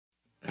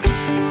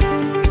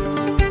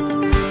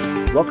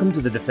Welcome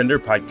to the Defender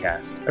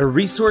Podcast, a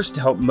resource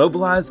to help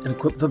mobilize and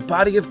equip the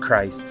body of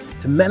Christ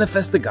to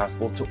manifest the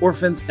gospel to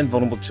orphans and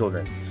vulnerable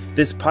children.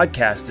 This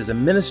podcast is a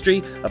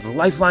ministry of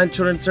Lifeline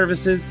Children's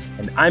Services,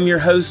 and I'm your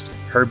host,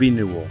 Herbie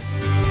Newell.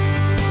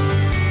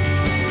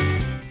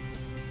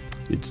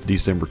 It's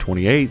December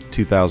 28th,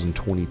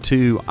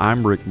 2022.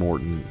 I'm Rick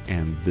Morton,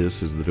 and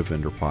this is the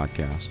Defender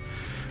Podcast.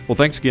 Well,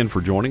 thanks again for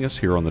joining us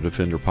here on the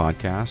Defender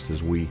Podcast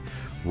as we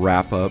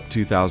wrap up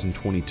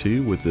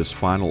 2022 with this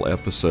final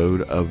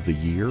episode of the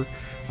year.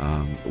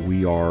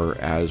 We are,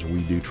 as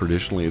we do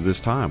traditionally at this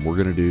time, we're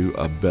going to do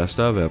a best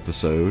of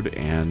episode,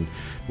 and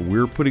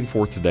we're putting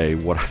forth today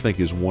what I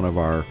think is one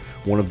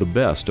of the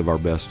best of our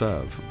best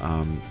of.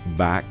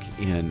 Back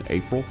in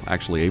April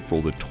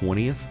the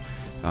 20th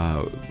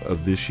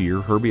of this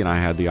year, Herbie and I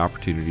had the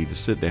opportunity to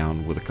sit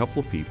down with a couple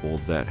of people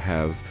that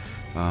have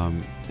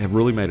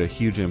really made a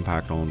huge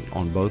impact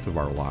on both of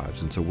our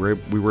lives. And so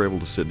we were able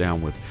to sit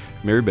down with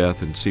Mary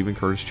Beth and Stephen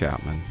Curtis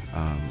Chapman.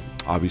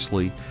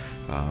 Obviously,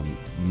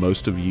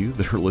 most of you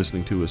that are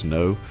listening to us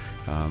know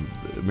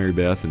Mary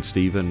Beth and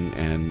Stephen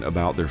and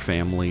about their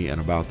family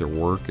and about their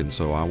work, and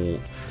so I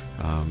won't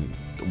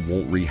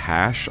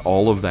rehash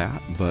all of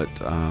that, but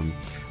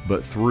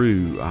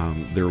through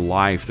their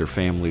life, their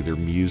family, their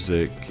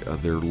music,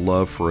 their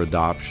love for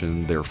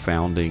adoption, their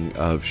founding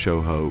of Show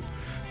Hope,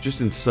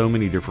 just in so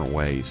many different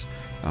ways.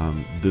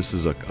 This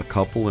is a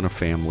couple and a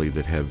family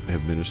that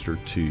have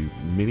ministered to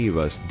many of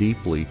us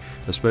deeply,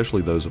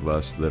 especially those of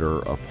us that are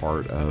a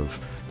part of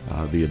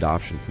the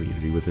adoption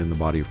community within the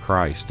body of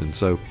Christ. And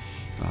so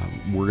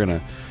we're going to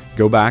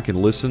go back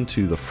and listen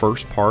to the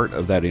first part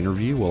of that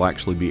interview. We'll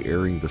actually be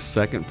airing the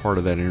second part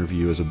of that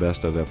interview as a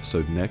best of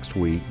episode next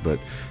week. But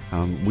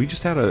we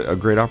just had a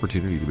great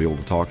opportunity to be able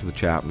to talk to the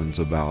Chapmans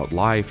about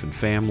life and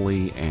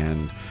family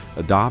and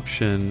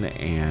adoption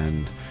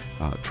and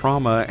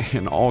trauma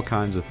and all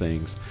kinds of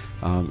things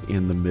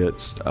in the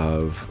midst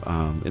of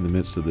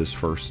this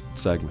first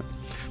segment.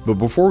 But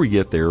before we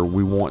get there,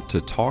 we want to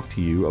talk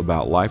to you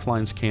about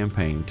Lifeline's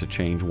campaign to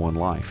change one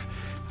life.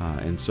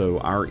 And so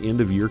our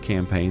end of year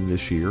campaign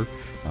this year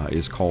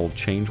is called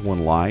Change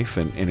One Life,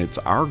 and it's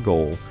our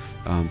goal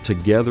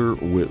together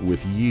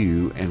with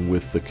you and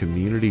with the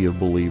community of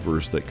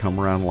believers that come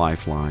around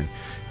Lifeline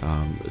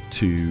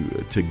to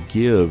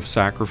give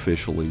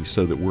sacrificially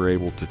so that we're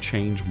able to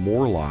change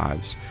more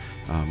lives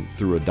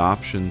through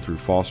adoption, through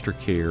foster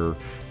care,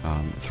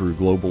 through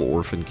global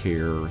orphan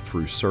care,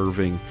 through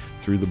serving,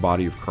 through the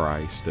body of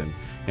Christ.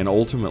 And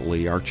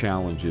ultimately, our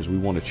challenge is we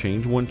want to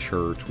change one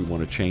church, we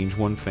want to change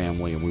one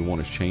family, and we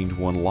want to change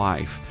one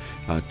life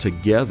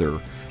together,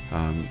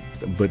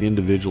 but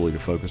individually to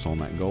focus on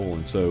that goal.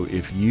 And so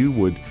if you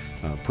would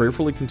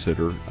prayerfully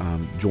consider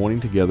joining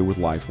together with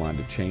Lifeline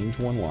to change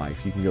one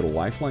life, you can go to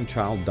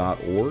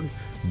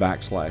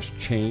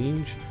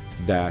lifelinechild.org/change-1,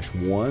 that's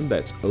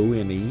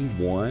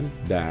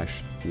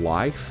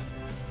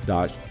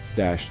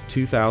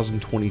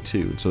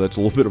ONE-life-2022. And so that's a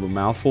little bit of a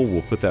mouthful.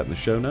 We'll put that in the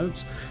show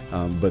notes.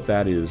 But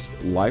that is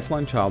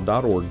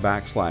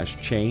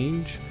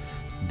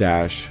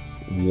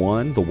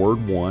lifelinechild.org/change-1, the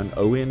word one,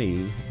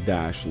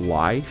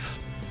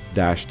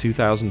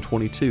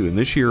 ONE-life-2022. And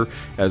this year,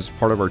 as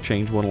part of our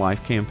Change One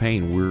Life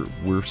campaign,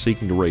 we're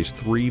seeking to raise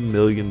 $3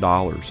 million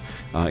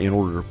in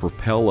order to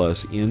propel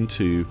us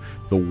into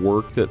the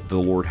work that the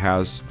Lord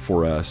has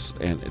for us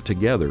and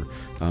together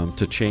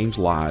to change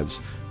lives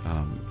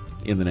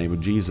in the name of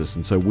Jesus.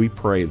 And so we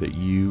pray that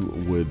you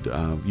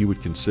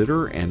would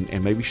consider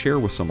and maybe share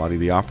with somebody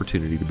the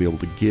opportunity to be able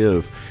to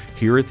give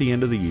here at the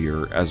end of the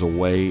year as a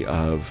way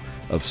of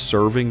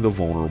serving the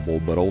vulnerable,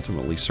 but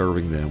ultimately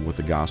serving them with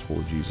the gospel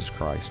of Jesus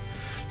Christ.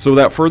 So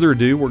without further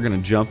ado, we're going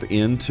to jump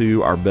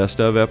into our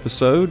best of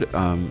episode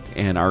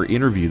and our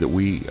interview that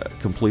we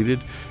completed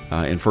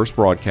and first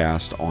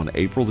broadcast on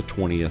April the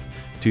 20th,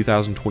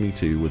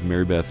 2022 with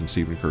Mary Beth and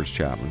Stephen Curtis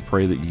Chapman.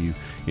 Pray that you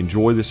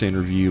enjoy this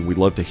interview, and we'd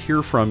love to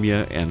hear from you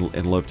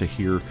and love to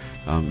hear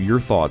your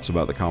thoughts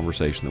about the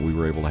conversation that we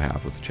were able to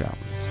have with the Chapmans.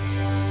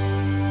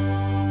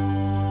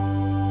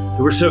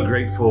 So we're so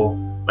grateful,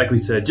 like we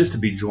said, just to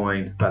be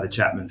joined by the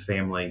Chapman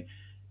family.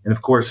 And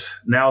of course,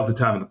 now is the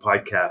time of the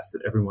podcast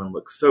that everyone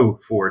looks so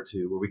forward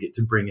to, where we get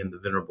to bring in the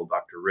venerable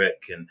Dr.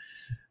 Rick. And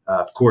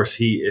of course,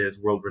 he is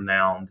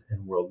world-renowned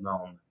and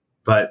world-known.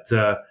 But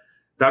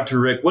Dr.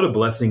 Rick, what a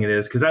blessing it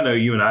is, because I know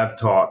you and I have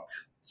talked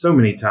so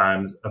many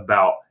times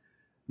about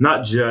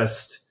not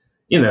just,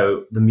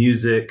 the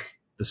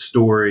music, the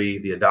story,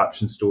 the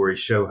adoption story,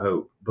 Show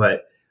Hope,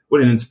 but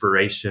what an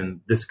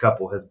inspiration this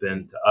couple has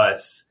been to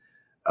us.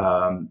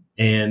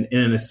 And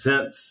in a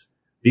sense,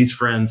 these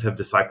friends have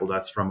discipled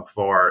us from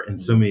afar in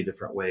so many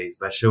different ways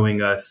by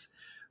showing us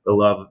the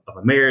love of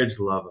a marriage,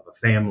 the love of a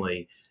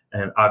family,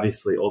 and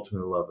obviously,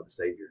 ultimately, the love of the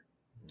Savior.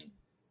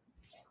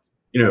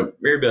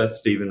 Mary Beth,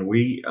 Stephen,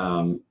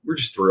 we're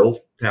just thrilled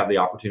to have the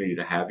opportunity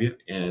to have you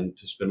and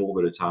to spend a little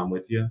bit of time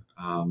with you.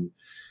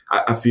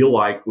 I feel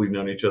like we've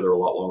known each other a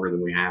lot longer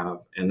than we have,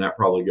 and that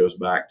probably goes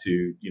back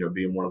to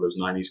being one of those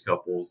 '90s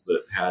couples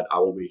that had "I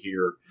Will Be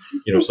Here,"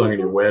 sung in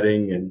your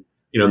wedding, and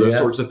those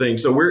sorts of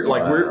things. So we're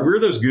like, we're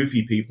those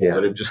goofy people Yeah.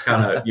 that have just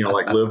kind of,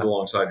 like lived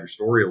alongside your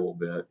story a little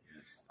bit.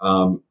 Yes.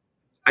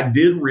 I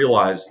did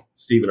realize,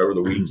 Stephen, over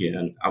the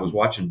weekend, I was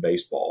watching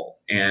baseball,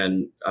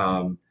 and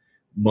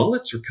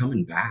mullets are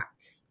coming back.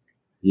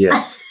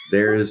 Yes,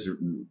 there is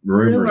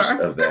rumors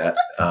of that.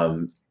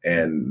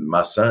 And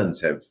my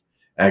sons have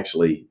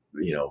actually,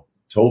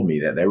 told me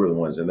that they were the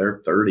ones in their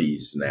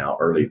 30s now,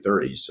 early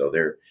 30s. So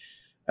they're,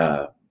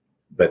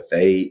 but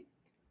they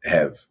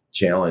have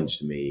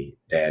challenged me,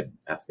 Dad,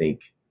 I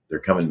think they're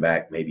coming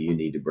back. Maybe you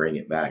need to bring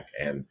it back.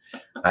 And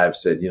I've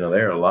said,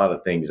 there are a lot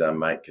of things I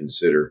might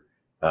consider.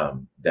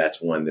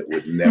 That's one that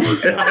would never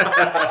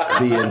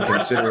be in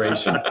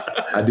consideration.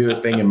 I do a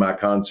thing in my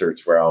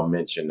concerts where I'll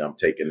mention I'm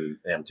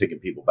taking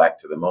people back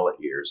to the mullet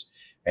years.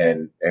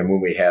 And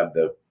when we have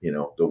the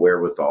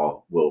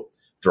wherewithal, we'll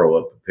throw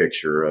up a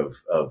picture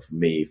of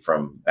me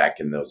from back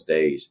in those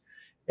days.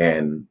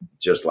 And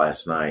just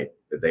last night,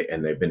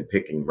 they've been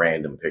picking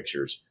random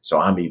pictures.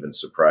 So I'm even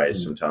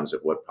surprised sometimes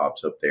at what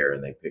pops up there.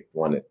 And they picked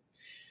one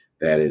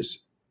that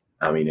is,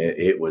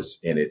 it was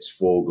in its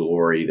full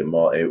glory.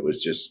 It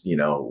was just,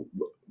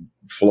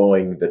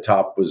 flowing. The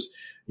top was,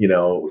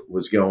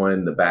 was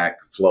going, the back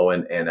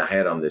flowing. And I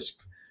had on this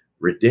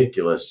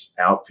ridiculous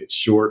outfit,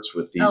 shorts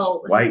with these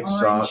white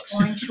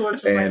socks. Orange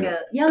shorts with and, like a,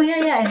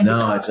 And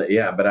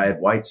but I had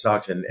white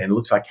socks and it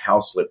looks like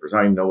house slippers. I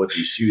don't even know what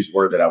these shoes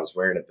were that I was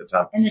wearing at the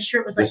time. And the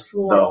shirt was like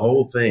floral. The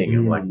whole thing.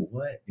 I'm like,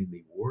 what in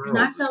the world? And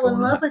I fell in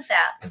love with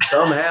that. And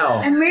somehow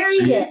I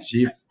married it.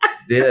 She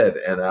did.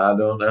 And I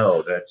don't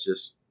know. That's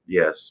just,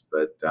 yes.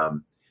 But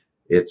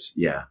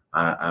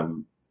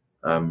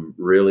I'm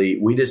really,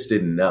 we just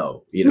didn't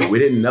know. We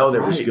didn't know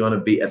there was going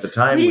to be, at the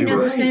time, we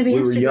were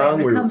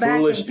young, we were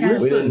foolish. We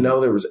didn't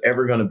know there was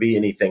ever going to be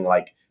anything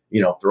like,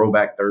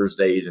 Throwback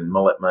Thursdays and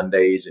Mullet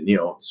Mondays and,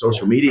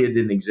 social media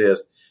didn't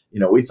exist.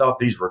 We thought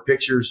these were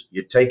pictures.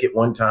 You'd take it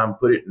one time,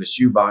 put it in a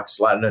shoebox,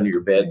 slide it under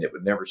your bed, and it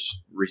would never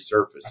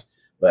resurface.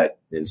 But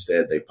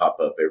instead, they pop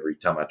up every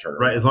time I turn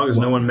around. Right. As long as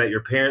no one met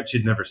your parents,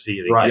 you'd never see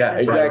it again. Right. Yeah,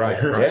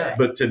 exactly. Right. Yeah.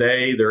 But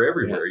today, they're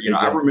everywhere. Yeah,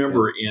 I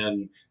remember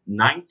in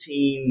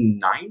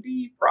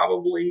 1990,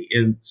 probably,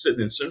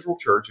 sitting in Central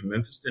Church in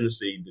Memphis,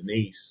 Tennessee,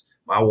 Denise,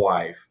 my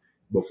wife,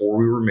 before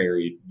we were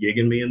married,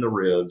 gigging me in the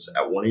ribs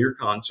at one of your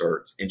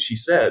concerts. And she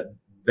said,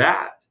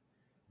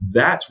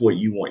 that's what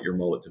you want your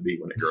mullet to be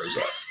when it grows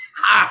up.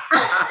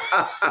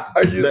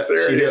 Are you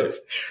serious?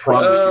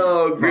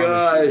 Oh,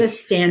 gosh. The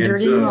standard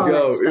in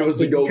mullets. It was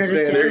the gold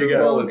standard. There you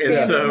go. And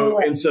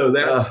so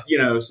that's,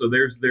 so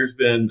there's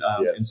been,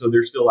 and so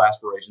there's still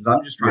aspirations.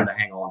 I'm just trying to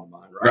hang on to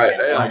mine, right?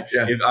 Right.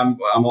 If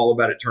I'm all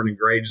about it turning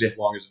gray just as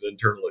long as it doesn't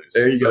turn loose.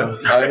 There you go.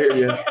 I hear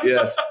you.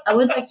 Yes. I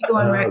would like to go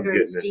on record.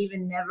 Goodness.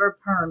 Stephen never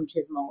permed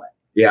his mullet.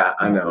 Yeah,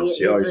 I know.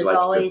 She always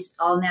likes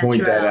to all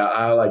point that out.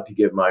 I like to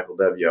give Michael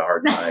W. a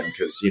hard time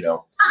because,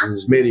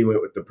 Smitty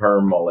went with the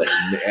perm mullet.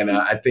 And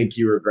I think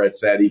he regrets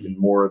that even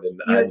more than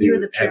I do. You're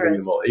the having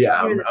the mullet. Yeah,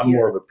 I'm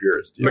more of a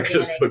purist. Yeah.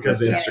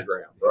 Because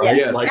Instagram, right?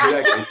 Yes,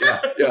 exactly.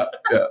 Yeah.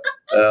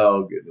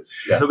 Oh, goodness.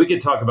 Yeah. So we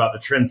could talk about the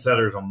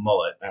trendsetters on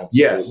mullets. Absolutely.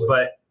 Yes.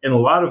 But in a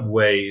lot of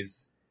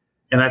ways,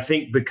 and I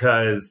think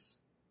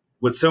because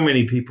what so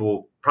many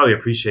people probably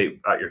appreciate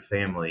about your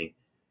family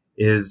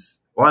is,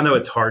 well, I know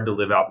it's hard to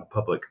live out in the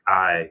public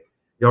eye.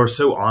 Y'all are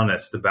so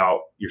honest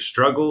about your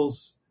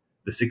struggles,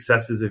 the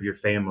successes of your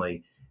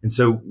family. And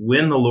so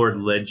when the Lord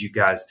led you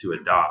guys to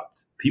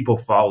adopt, people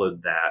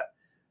followed that,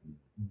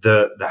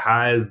 the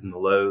highs and the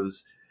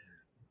lows.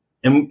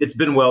 And it's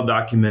been well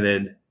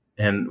documented.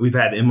 And we've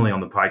had Emily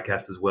on the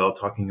podcast as well,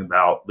 talking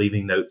about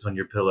leaving notes on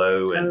your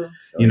pillow and,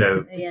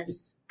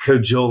 yes,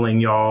 cajoling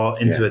y'all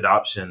into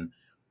adoption.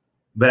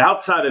 But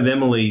outside of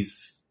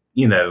Emily's,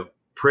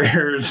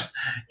 prayers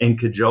and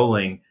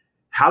cajoling,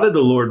 how did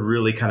the Lord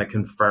really kind of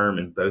confirm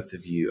in both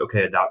of you,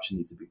 okay, adoption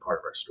needs to be part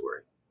of our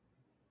story?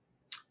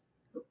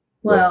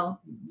 Well,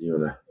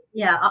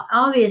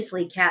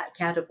 obviously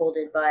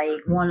catapulted by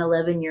one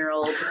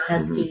 11-year-old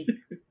pesky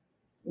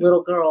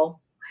little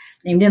girl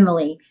named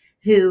Emily,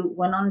 who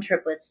went on a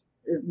trip with,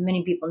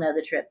 many people know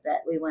the trip that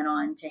we went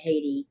on to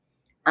Haiti.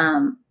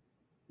 I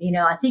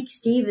think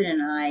Stephen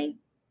and I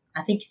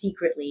think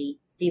secretly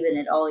Stephen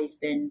had always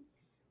been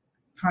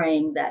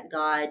praying that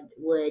God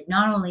would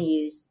not only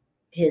use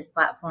his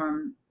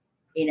platform,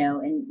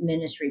 and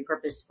ministry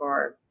purpose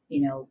for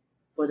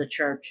the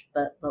church,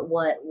 but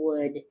what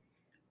would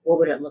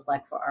it look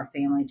like for our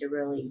family to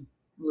really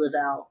live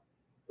out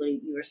what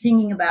you were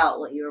singing about,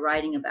 what you were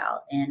writing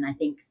about. And I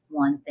think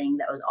one thing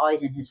that was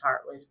always in his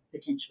heart was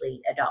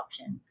potentially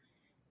adoption.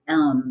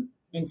 And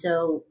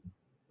so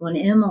when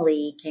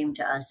Emily came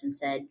to us and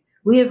said,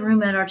 we have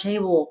room at our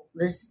table,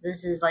 this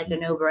is like a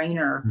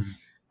no-brainer.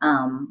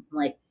 As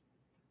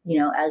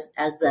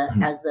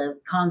the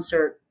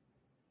concert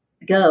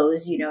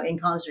goes, in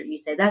concert, you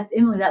say that,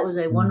 Emily, that was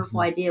a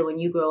wonderful idea. When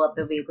you grow up,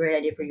 it'll be a great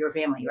idea for your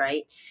family.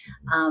 Right.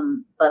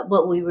 But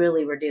what we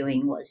really were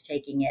doing was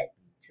taking it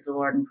to the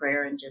Lord in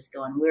prayer and just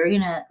going, we're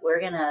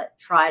going to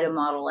try to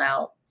model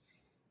out,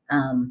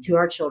 to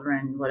our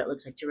children what it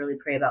looks like to really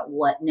pray about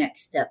what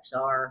next steps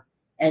are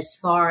as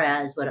far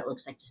as what it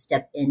looks like to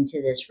step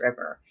into this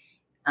river.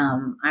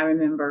 I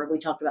remember we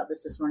talked about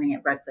this morning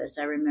at breakfast.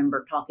 I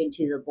remember talking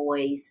to the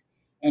boys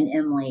and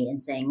Emily and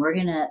saying, we're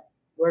gonna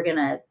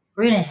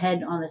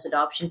head on this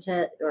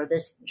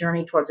this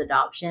journey towards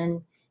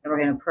adoption, and we're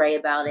gonna pray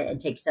about it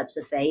and take steps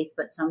of faith.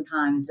 But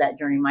sometimes that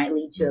journey might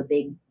lead to a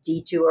big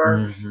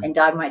detour, and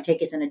God might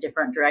take us in a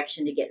different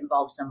direction to get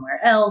involved somewhere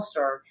else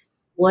or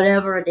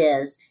whatever it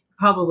is.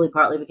 Probably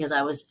partly because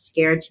I was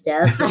scared to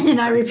death, and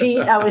I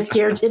repeat, I was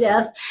scared to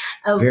death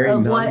of very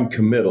what,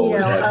 non-committal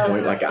at that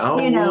point. Like,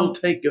 will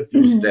take a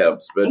few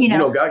steps, but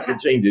God could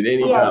change it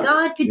anytime. Yeah,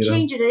 God could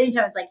change it at any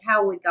time. It's like,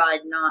 how would God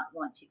not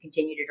want to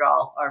continue to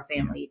draw our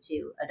family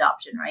to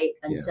adoption, right?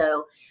 And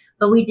so,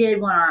 but we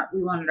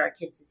wanted our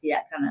kids to see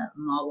that kind of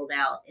modeled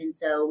out, and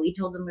so we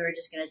told them we were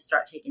just going to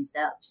start taking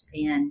steps,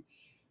 and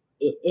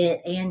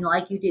and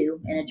like you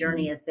do in a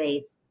journey of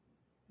faith.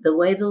 The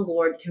way the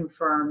Lord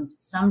confirmed,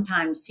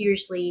 sometimes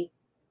seriously,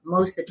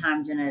 most of the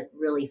times in a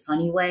really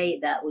funny way,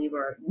 that we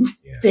were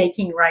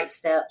taking right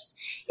steps.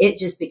 It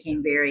just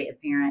became very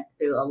apparent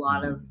through a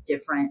lot of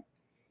different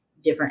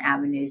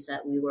avenues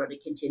that we were to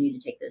continue to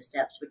take those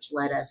steps, which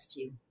led us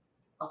to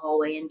a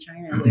hallway in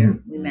China where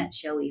we met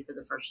Shoei for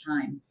the first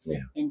time.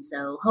 Yeah. And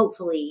so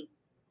hopefully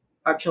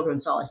our children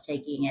saw us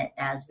taking it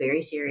as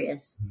very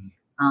serious.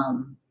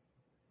 And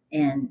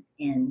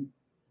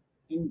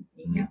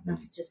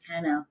that's just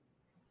kind of,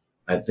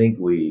 I think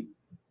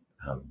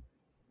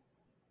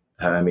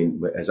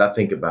as I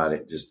think about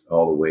it, just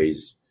all the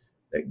ways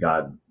that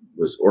God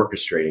was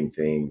orchestrating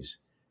things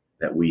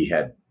that we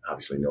had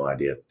obviously no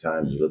idea at the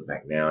time. You look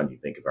back now and you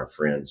think of our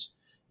friends,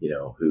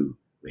 who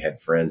we had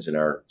friends in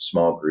our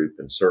small group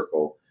and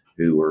circle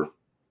who were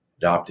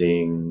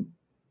adopting,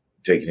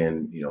 taking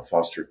in,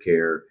 foster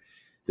care.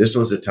 This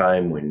was a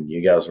time when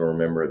you guys will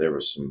remember there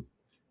was some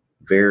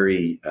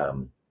very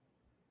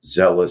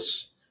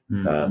zealous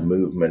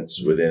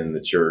movements within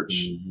the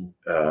church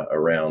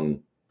around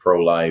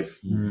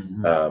pro-life.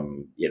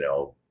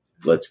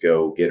 Let's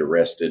go get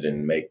arrested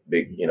and make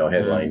big,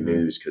 headline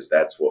news, because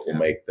that's what will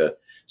make the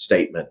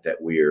statement that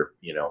we're,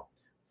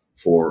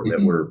 that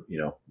we're,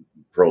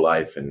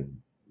 pro-life and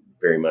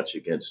very much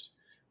against,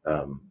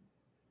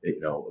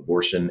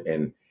 abortion.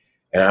 And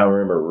I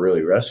remember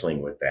really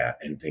wrestling with that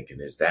and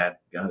thinking, is that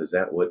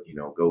what,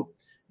 go,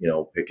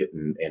 picket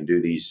and do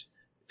these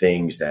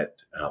things that,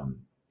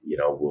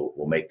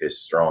 will make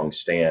this strong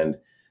stand.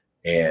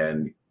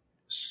 And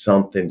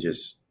something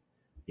just,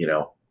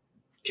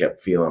 kept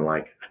feeling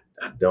like,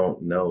 I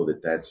don't know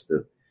that that's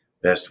the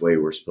best way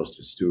we're supposed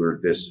to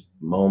steward this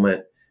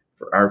moment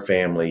for our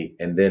family.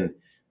 And then,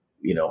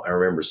 I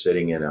remember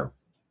sitting at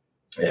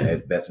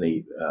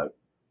Bethany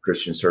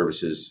Christian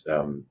Services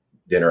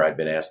dinner. I'd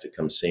been asked to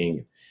come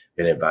sing,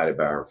 been invited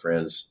by our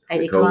friends. I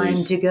declined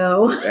to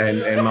go.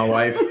 And my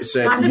wife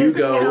said, I'm just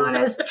being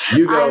honest.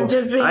 You go. I'm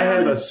just being I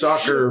have honest. a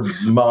soccer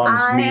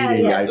mom's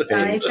meeting, yes, I think.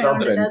 I found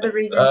something. another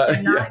reason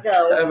to not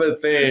go. I have a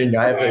thing.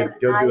 I have to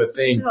go do a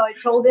thing. So I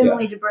told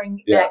Emily to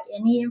bring back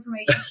any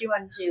information she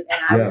wanted to,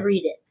 and I would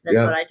read it.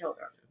 That's what I told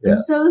her. I'm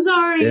so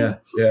sorry.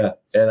 Yeah.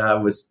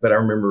 And but I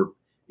remember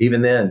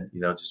even then,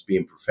 just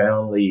being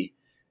profoundly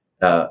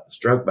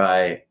struck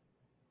by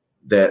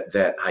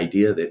that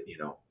idea that,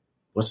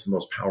 what's the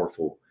most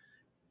powerful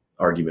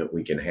argument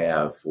we can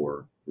have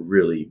for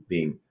really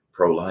being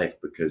pro-life,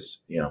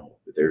 because,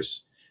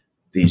 there's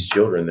these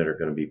children that are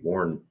going to be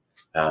born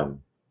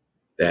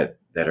that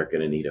are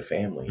going to need a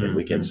family. And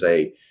we can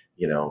say,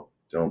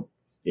 don't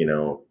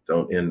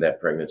end that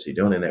pregnancy.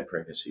 Don't end that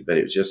pregnancy. But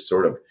it was just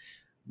sort of,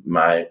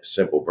 my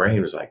simple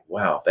brain was like,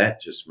 wow, that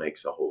just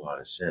makes a whole lot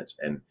of sense.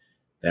 And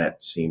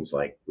that seems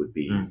like would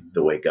be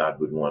the way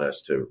God would want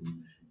us to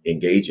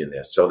engage in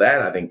this. So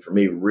that, I think, for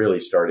me, really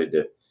started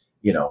to,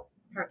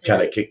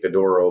 kind of kick the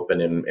door open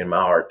in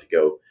my heart to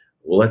go,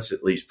 well, let's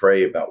at least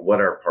pray about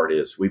what our part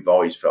is. We've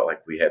always felt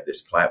like we had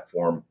this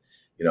platform.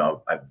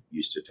 I've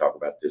used to talk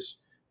about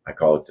this. I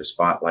call it the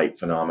spotlight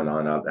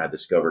phenomenon. I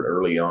discovered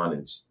early on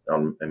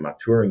in my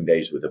touring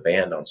days with a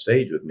band on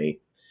stage with me.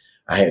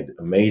 I had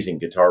amazing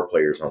guitar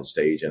players on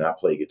stage, and I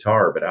play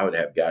guitar, but I would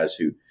have guys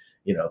who,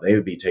 they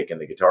would be taking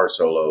the guitar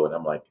solo, and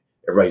I'm like,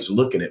 everybody's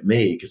looking at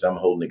me because I'm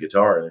holding the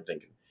guitar, and they're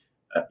thinking,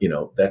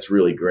 that's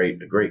really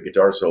great, a great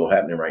guitar solo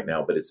happening right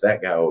now, but it's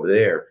that guy over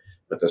there.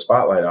 But the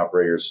spotlight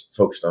operator's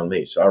focused on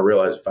me. So I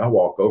realized if I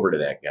walk over to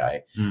that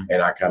guy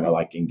and I kind of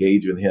like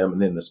engage with him,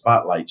 and then the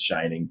spotlight's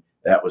shining,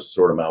 that was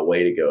sort of my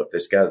way to go. If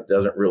this guy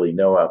doesn't really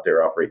know out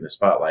there operating the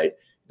spotlight,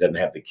 doesn't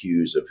have the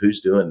cues of who's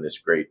doing this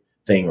great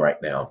thing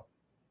right now,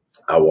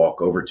 I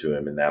walk over to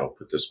him and that'll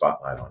put the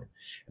spotlight on him.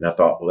 And I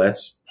thought, well,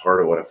 that's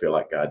part of what I feel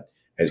like God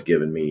has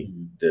given me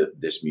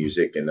this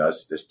music and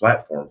us this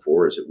platform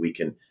for, is that we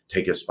can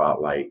take a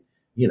spotlight,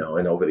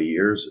 and over the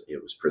years,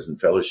 it was Prison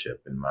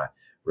Fellowship and my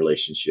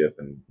relationship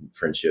and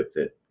friendship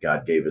that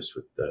God gave us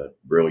with the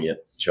brilliant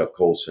Chuck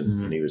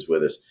Colson when he was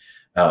with us.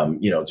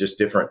 Just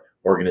different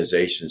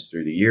organizations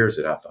through the years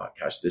that I thought,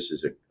 gosh, this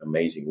is an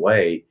amazing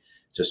way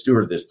to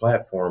steward this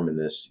platform and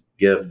this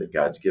gift that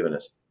God's given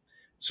us.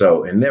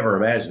 So, and never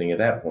imagining at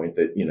that point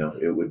that,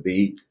 it would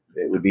be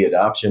it would be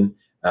adoption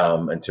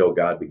until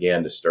God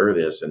began to stir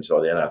this. And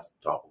so then I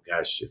thought, well,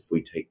 gosh, if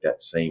we take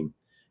that same,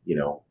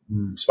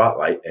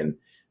 spotlight and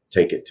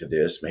take it to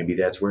this, maybe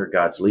that's where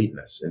God's leading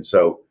us. And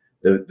so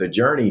the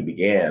journey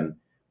began.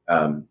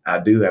 I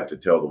do have to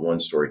tell the one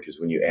story, because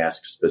when you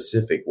ask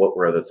specific, what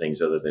were other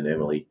things other than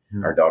Emily,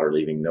 our daughter,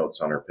 leaving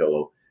notes on her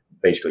pillow,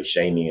 basically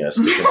shaming us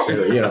to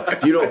consider,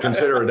 if you don't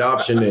consider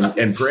adoption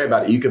and pray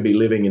about it, you could be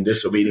living in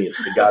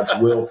disobedience to God's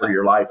will for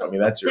your life. I mean,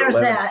 that's your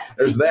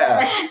There's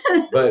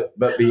that.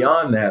 But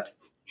beyond that,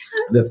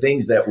 the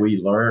things that we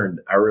learned,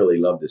 I really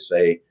love to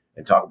say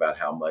and talk about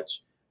how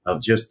much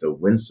of just the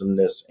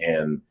winsomeness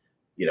and,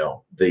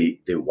 the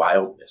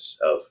wildness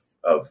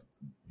of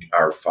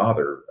our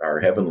Father, our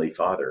Heavenly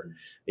Father.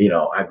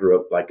 I grew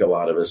up like a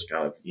lot of us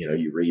kind of,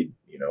 you read,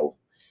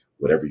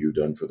 whatever you've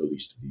done for the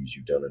least of these,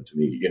 you've done unto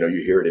me.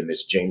 You hear it in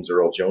this James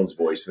Earl Jones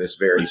voice, and this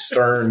very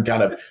stern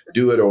kind of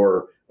do it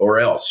or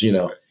else,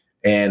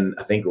 And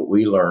I think what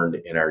we learned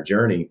in our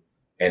journey,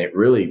 and it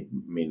really,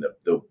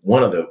 the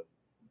one of the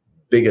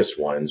biggest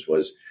ones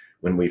was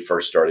when we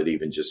first started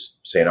even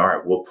just saying, all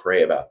right, we'll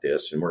pray about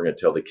this, and we're going to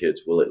tell the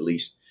kids we'll at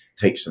least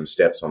take some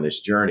steps on this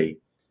journey.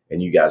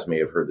 And you guys may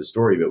have heard the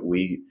story, but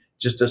we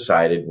just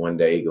decided one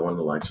day going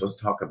to lunch, let's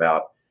talk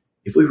about,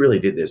 if we really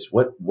did this,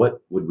 what would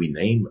we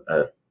name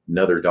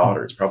another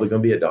daughter? It's probably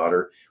going to be a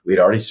daughter. We had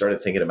already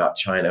started thinking about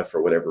China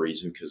for whatever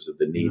reason, because of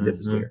the need that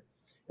was there.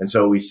 And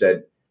so we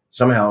said,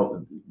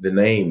 somehow the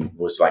name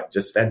was like,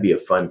 just that'd be a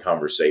fun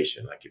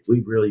conversation. Like, if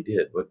we really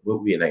did, what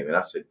would be a name? And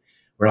I said,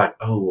 we're like,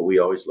 oh, well, we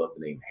always love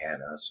the name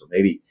Hannah. So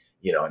maybe,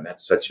 and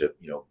that's such a,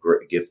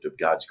 great gift of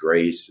God's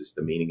grace is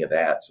the meaning of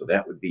that. So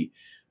that would be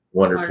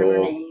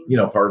wonderful,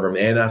 part of her.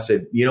 And I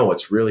said,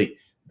 it's really,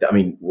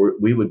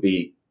 we would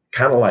be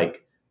kind of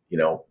like,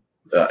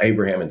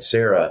 Abraham and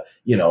Sarah,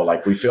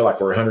 like we feel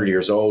like we're 100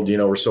 years old,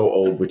 we're so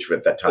old, which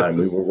at that time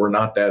we're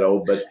not that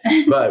old,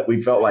 but we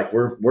felt like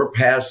we're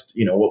past,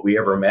 what we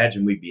ever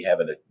imagined we'd be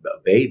having a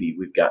baby.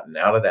 We've gotten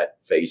out of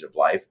that phase of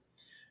life,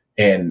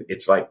 and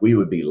it's like we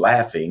would be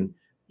laughing,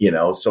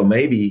 so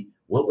maybe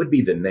what would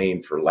be the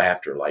name for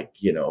laughter? Like,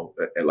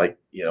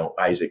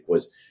 Isaac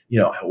was,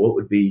 what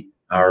would be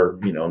our,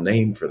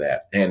 name for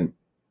that? And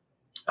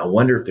I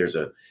wonder if there's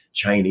a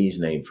Chinese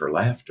name for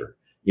laughter,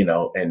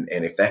 and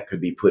if that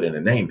could be put in a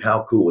name,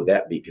 how cool would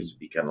that be? Because it'd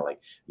be kind of like,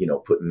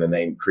 putting the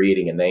name,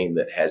 creating a name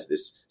that has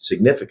this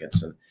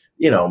significance, and,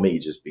 me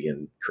just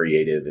being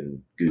creative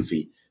and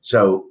goofy.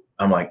 So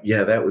I'm like,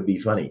 yeah, that would be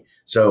funny.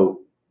 So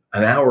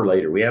an hour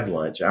later, we have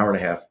lunch, hour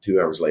and a half, 2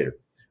 hours later,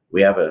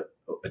 we have a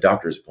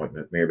doctor's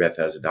appointment. Mary Beth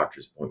has a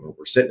doctor's appointment.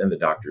 We're sitting in the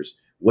doctor's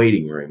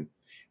waiting room,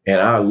 and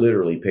I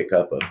literally pick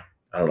up a,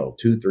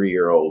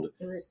 2-3-year-old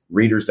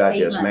Reader's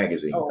Digest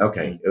magazine. Old.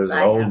 Okay. It was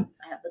an old.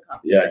 I have the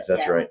copy. Yeah,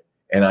 that's right.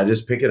 And I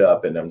just pick it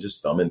up, and I'm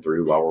just thumbing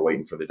through while we're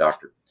waiting for the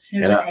doctor.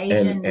 There's an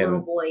Asian little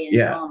boy and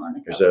his mom on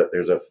the cover.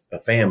 There's a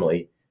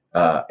family,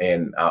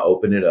 and I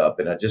open it up,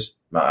 and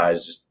my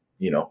eyes just,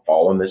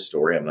 fall on this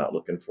story. I'm not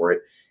looking for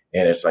it.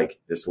 And it's like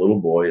this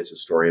little boy, it's a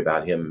story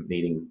about him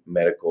needing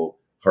medical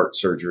heart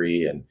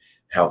surgery, and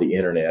how the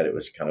internet, it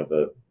was kind of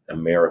a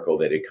miracle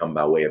that had come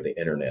by way of the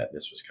internet.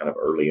 This was kind of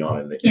early on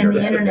in the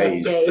internet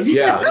days.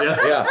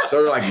 Yeah.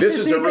 So they're like, this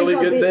is a really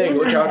good thing.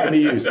 Look how it can be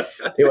used.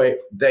 Anyway,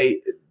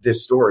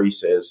 this story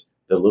says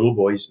the little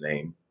boy's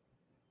name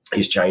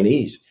is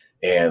Chinese,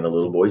 and the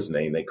little boy's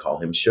name, they call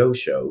him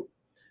Shou.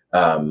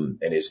 And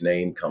his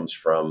name comes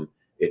from,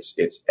 it's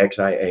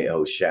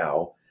Xiao,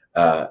 Xiao,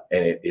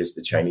 and it is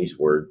the Chinese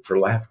word for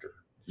laughter.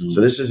 So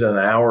this is an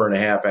hour and a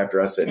half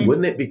after I said, and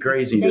wouldn't it be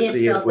crazy to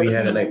see if we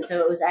had a name? So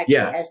it was actually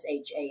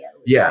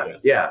S-H-A-O.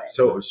 Yeah.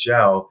 So it was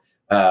Xiao,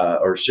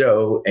 or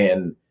show,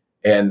 and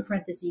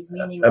parentheses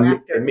meaning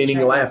laughter.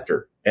 Meaning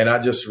laughter. And I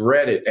just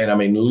read it,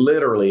 and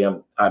literally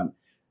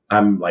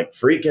I'm like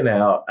freaking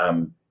out.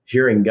 I'm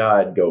hearing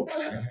God go,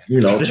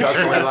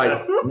 chuckling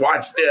like,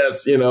 watch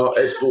this,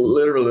 it's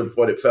literally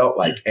what it felt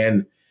like.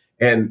 And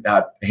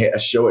I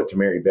show it to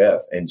Mary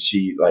Beth, and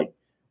she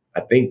I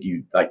think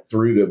you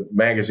threw the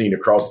magazine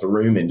across the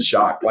room in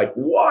shock. Like,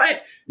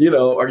 what?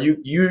 Are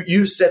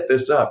you set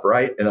this up,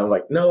 right? And I was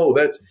like, no,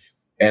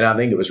 and I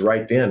think it was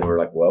right then. We were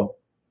like, well,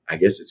 I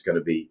guess it's going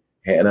to be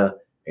Hannah,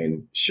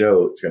 and it's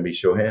going to be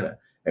Hannah.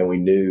 And we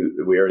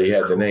knew we already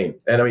had the name.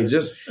 And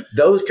just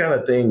those kind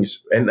of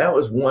things. And that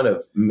was one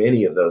of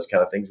many of those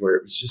kind of things where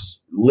it was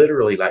just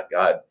literally like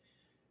God.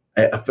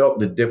 I felt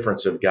the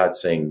difference of God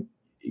saying,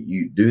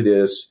 you do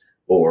this,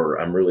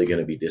 or I'm really going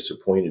to be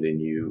disappointed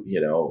in you,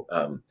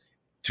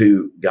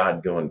 to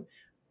God going,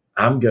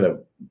 I'm going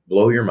to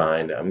blow your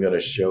mind. I'm going to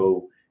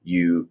show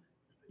you,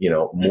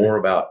 more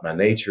about my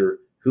nature,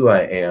 who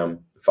I am,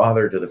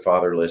 father to the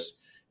fatherless,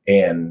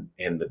 and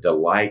the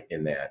delight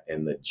in that,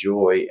 and the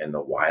joy and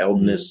the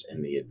wildness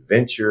and the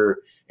adventure.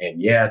 And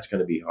it's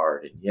going to be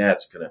hard. And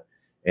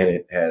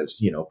it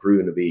has,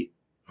 proven to be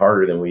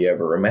harder than we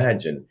ever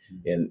imagined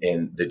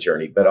in the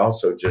journey, but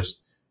also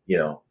just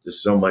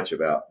so much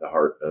about the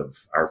heart of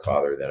our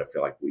Father that I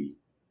feel like we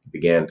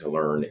began to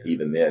learn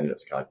even then.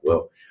 It's kind of like,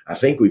 well, I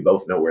think we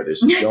both know where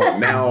this is going.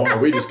 Now, are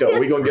we going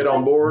to get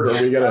on board, or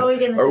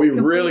are we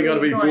really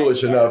going to be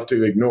foolish enough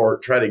to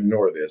try to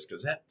ignore this?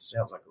 Because that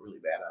sounds like a really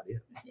bad idea.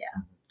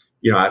 Yeah.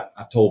 You know,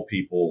 I've told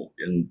people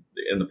in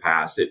the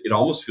past, it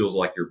almost feels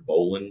like you're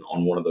bowling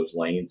on one of those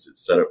lanes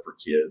that's set up for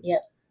kids. Yep.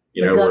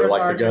 You know, where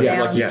like the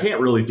gutter, like you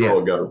can't really throw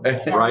a gutter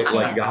ball, right?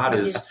 Like God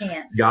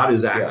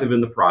is active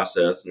in the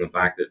process, and the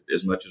fact that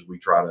as much as we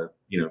try to,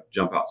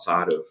 jump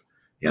outside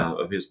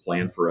of His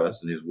plan for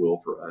us and His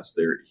will for us,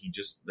 there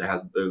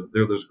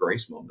are those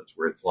grace moments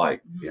where it's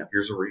like,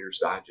 here's a Reader's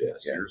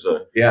Digest,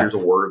 here's a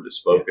word that's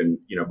spoken,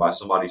 by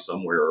somebody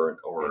somewhere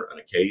or an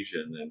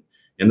occasion,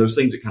 and those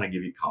things that kind of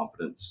give you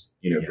confidence,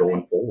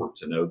 going forward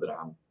to know that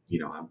I'm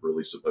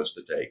really supposed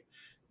to take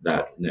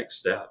that next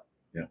step.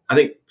 Yeah. I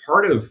think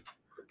part of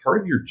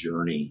your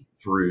journey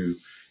through,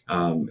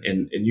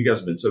 and you guys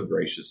have been so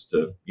gracious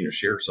to,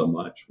 share so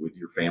much with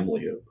your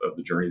family of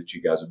the journey that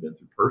you guys have been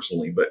through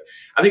personally. But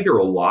I think there are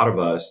a lot of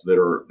us that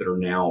are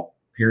now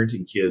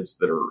parenting kids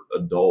that are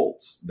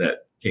adults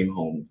that came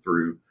home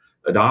through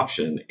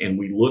adoption. And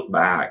we look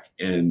back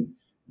and,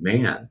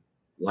 man,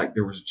 like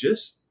there was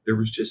just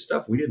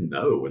stuff we didn't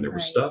know. And there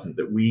was stuff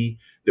that we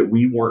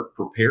weren't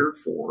prepared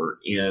for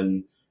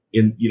in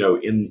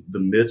the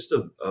midst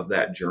of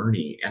that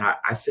journey. And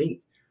I think,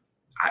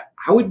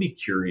 I would be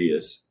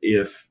curious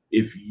if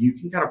you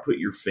can kind of put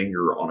your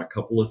finger on a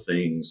couple of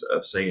things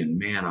of saying,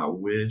 man, I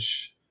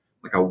wish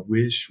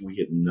we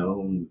had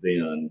known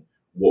then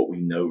what we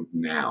know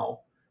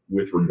now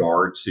with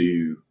regard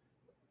to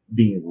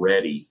being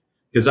ready.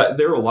 Because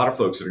there are a lot of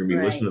folks that are going to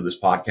be listening to this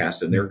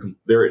podcast, and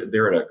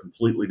they're at a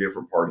completely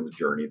different part of the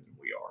journey than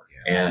we are.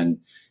 Yeah.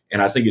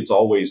 And I think it's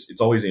always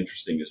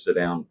interesting to sit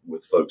down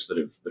with folks that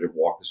have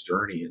walked this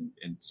journey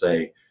and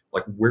say,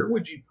 like, where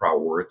would you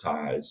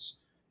prioritize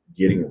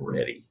getting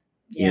ready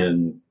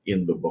in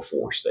the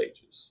before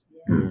stages?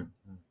 Yeah.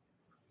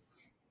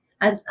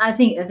 I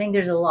think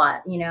there's a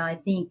lot. I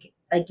think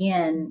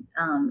again,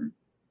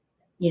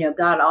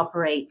 God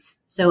operates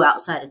so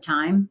outside of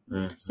time.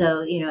 Mm-hmm.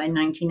 So in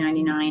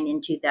 1999,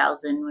 in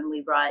 2000, when we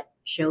brought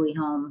Shoei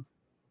home,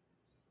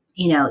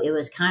 it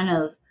was kind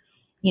of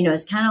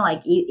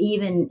like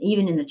even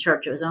in the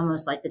church, it was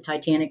almost like the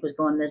Titanic was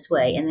going this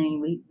way. And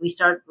then we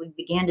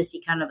began to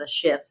see kind of a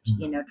shift,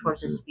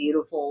 towards this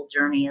beautiful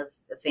journey of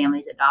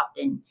families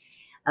adopting.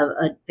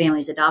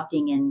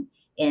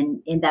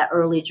 And in that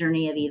early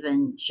journey of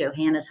even Show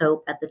Hannah's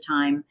Hope at the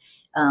time,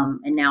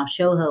 and now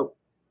Show Hope,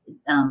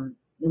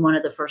 one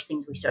of the first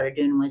things we started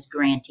doing was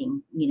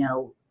granting,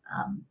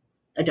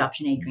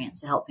 adoption aid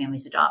grants to help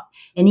families adopt.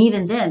 And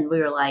even then we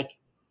were like,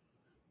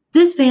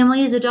 this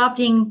family is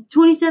adopting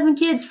 27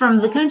 kids from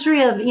the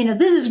country of,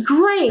 this is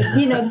great,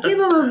 give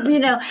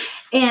them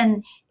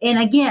and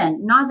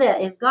again, not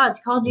that if God's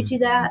called you to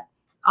that,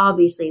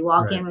 obviously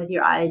walk in with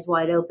your eyes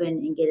wide open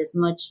and get as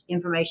much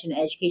information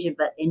and education.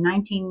 But in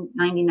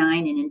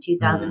 1999 and in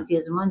 2000,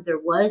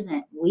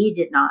 2001, we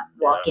did not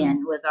walk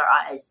in with our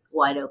eyes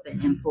wide open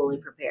and fully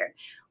prepared.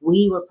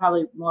 We were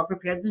probably more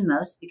prepared than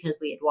most because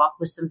we had walked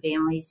with some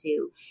families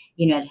who,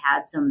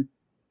 had some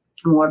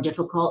more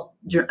difficult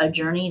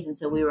journeys. And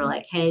so we were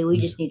like, hey, we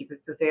just need to be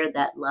prepared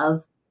that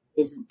love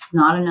is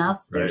not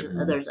enough. There's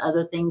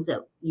other things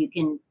that you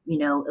can,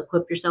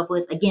 equip yourself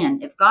with. Again,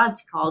 if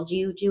God's called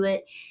you to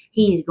it,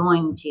 He's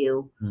going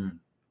to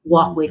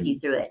walk with you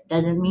through it.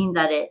 Doesn't mean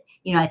that it,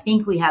 I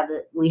think we had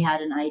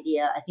an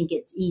idea. I think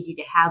it's easy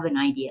to have an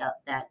idea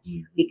that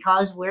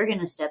because we're going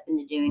to step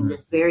into doing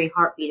this very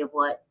heartbeat of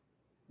what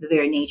the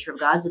very nature of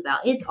God's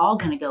about, it's all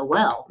going to go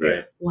well.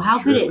 Right. Well,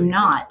 how could it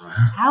not?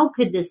 How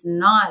could this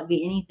not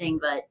be anything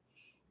but,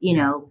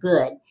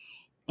 good?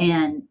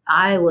 And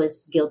I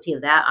was guilty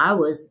of that. I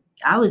was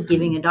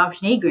giving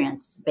adoption aid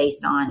grants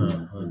based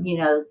on,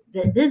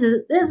 this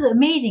is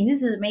amazing.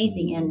 This is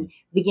amazing. And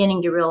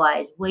beginning to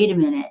realize, wait a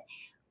minute,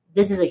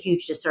 this is a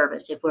huge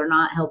disservice if we're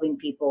not helping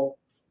people,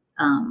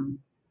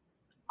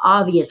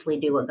 obviously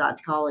do what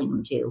God's calling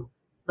them to,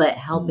 but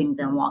helping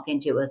them walk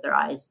into it with their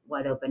eyes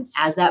wide open.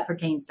 As that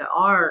pertains to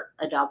our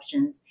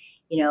adoptions,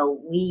 when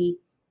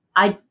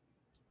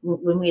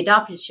we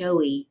adopted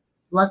Shoei,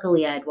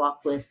 luckily I had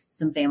walked with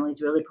some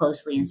families really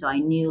closely. And so I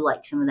knew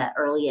like some of that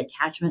early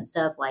attachment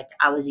stuff. Like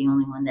I was the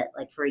only one that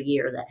like for a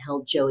year that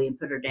held Joey and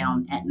put her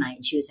down at night.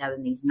 And she was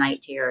having these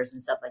night terrors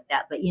and stuff like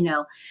that. But,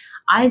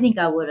 I think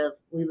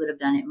we would have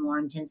done it more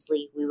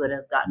intensely. We would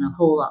have gotten a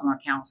whole lot more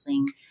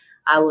counseling.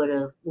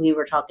 We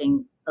were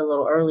talking a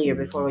little earlier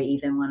before we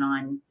even went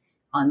on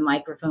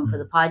microphone for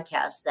the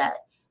podcast that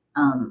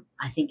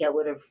I think I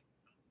would have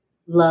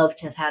loved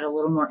to have had a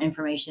little more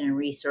information and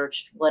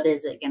researched what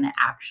is it going to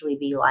actually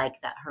be like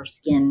that her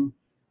skin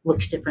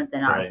looks different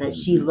than ours, that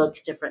she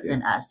looks different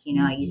than us.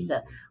 I used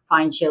to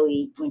find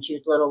Shoei when she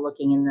was little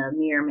looking in the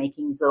mirror,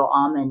 making these little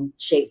almond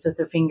shapes with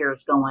her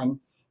fingers going,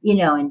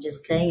 and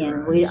just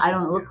saying, I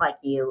don't look like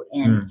you.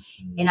 And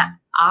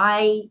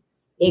I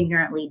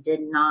ignorantly did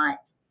not,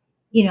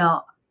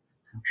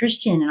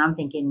 Christian, and I'm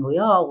thinking we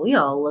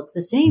all look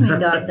the same in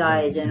God's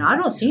eyes, and I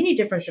don't see any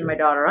difference in my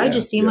daughter. I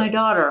just see my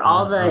daughter.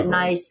 All the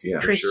nice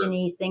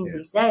Christianese things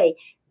we say,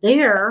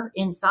 they're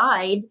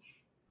inside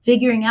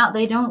figuring out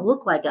they don't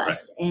look like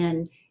us.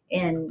 And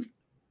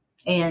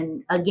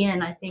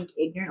again, I think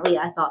ignorantly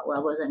I thought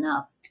love was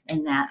enough,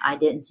 and that I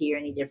didn't see her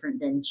any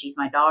different than she's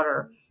my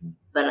daughter.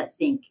 But I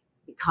think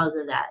because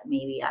of that,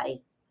 maybe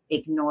I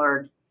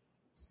ignored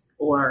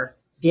or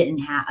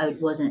I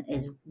wasn't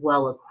as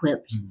well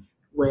equipped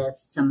with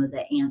some of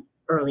the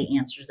early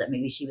answers that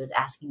maybe she was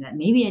asking, that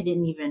maybe I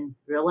didn't even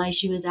realize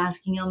she was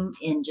asking them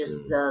in just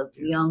the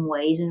young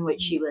ways in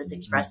which she was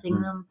expressing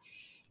them.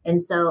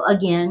 And so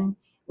again,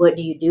 what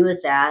do you do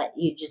with that?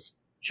 You just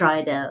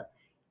try to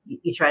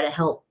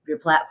help your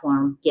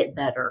platform get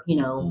better,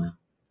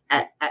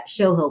 at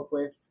Show Hope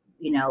with,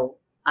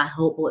 I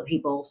hope what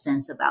people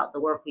sense about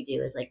the work we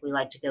do is like, we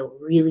like to go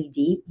really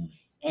deep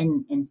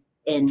and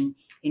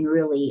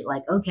really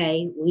like,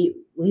 okay,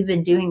 we've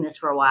been doing this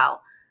for a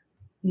while.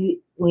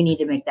 We need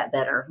to make that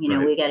better.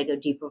 We got to go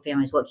deeper with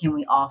families. What can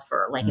we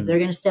offer? Like if they're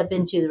going to step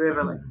into the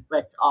river,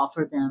 let's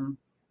offer them,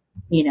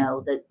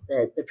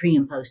 the pre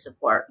and post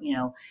support,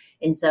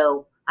 And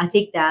so I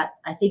think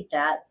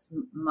that's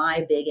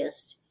my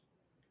biggest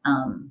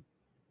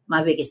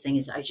thing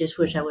is I just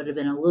wish I would have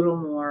been a little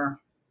more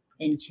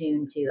in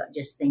tune to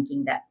just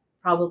thinking that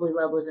probably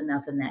love was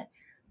enough, and that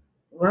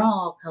we're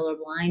all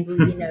colorblind.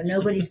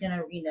 Nobody's going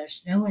to,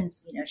 no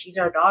one's, she's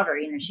our daughter,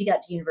 she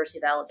got to University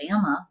of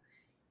Alabama.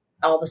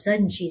 All of a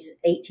sudden she's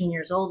 18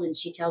 years old. And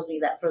she tells me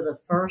that for the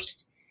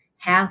first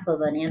half of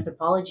an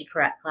anthropology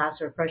class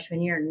her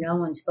freshman year, no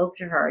one spoke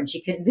to her and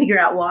she couldn't figure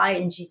out why.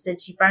 And she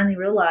said she finally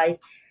realized,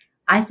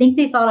 I think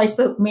they thought I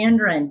spoke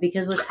Mandarin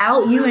because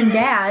without you and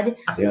Dad,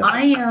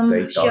 I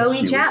am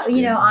showing chat.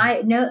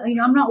 I'm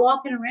not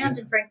walking around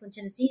in Franklin,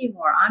 Tennessee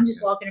anymore. I'm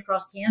just walking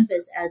across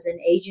campus as an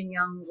Asian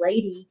young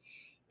lady.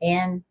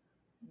 And,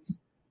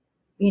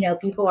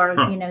 people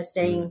are,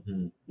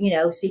 saying,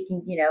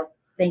 speaking,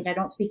 think I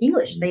don't speak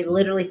English. They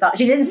literally thought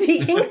she didn't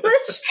speak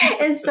English.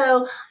 And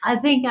so I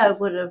think I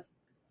would have,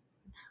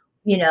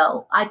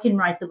 I can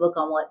write the book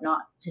on what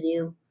not to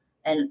do.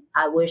 And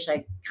I wish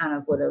I kind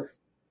of would have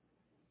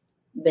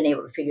been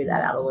able to figure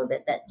that out a little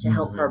bit, that to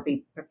help her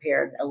be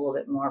prepared a little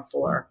bit more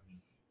for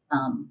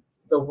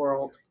the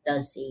world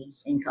does see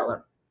in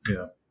color.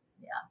 Yeah.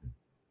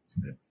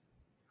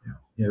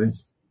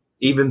 It's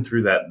even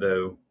through that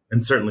though,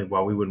 and certainly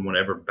while we wouldn't want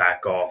to ever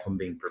back off on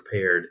being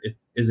prepared, it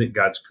isn't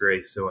God's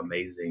grace so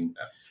amazing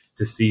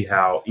to see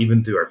how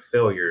even through our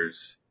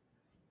failures,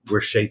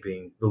 we're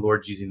shaping, the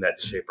Lord's using that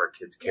to shape our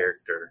kids'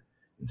 character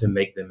and to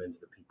make them into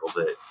the people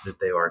that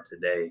they are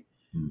today.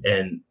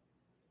 And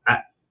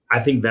I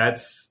think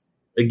that's,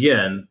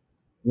 again,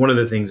 one of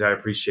the things I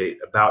appreciate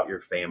about your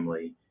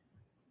family.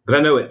 But I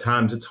know at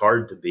times it's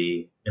hard to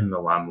be in the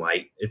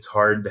limelight. It's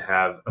hard to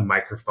have a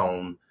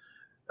microphone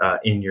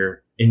in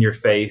your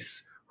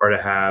face, or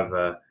to have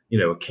a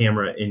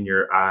camera in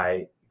your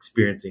eye,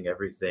 experiencing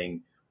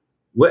everything.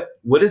 What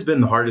has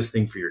been the hardest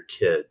thing for your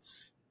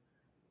kids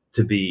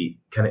to be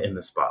kind of in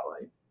the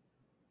spotlight?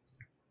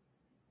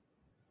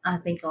 I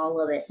think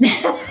all of it.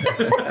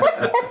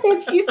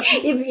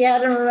 if you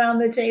had them around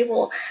the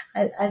table,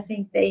 I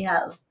think they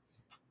have.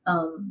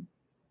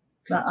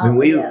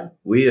 We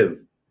have.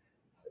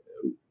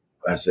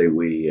 I say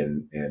we,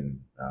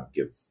 and I'll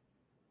give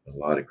a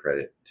lot of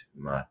credit to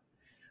my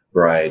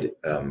bride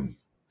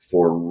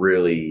for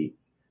really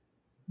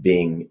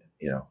being,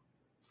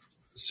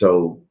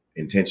 so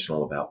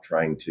intentional about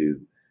trying to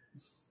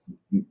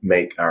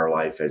make our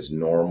life as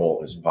normal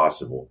as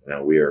possible.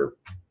 Now, we are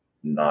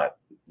not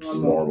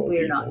normal.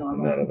 We're people. not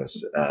normal. None of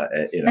us,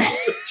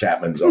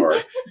 Chapmans are.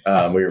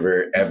 We are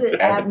very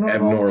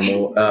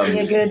abnormal.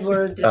 A good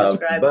word to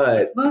describe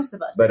but most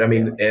of us. But I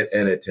mean,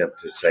 an attempt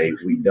to say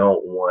we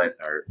don't want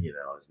our,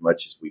 as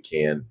much as we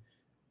can,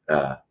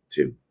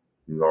 to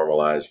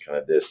normalize kind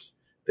of this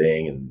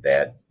thing, and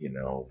Dad,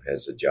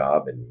 has a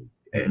job, and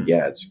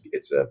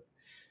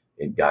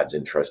and God's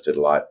entrusted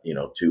a lot,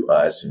 to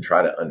us, and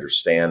try to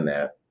understand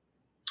that,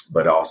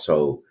 but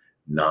also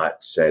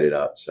not set it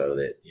up so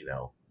that,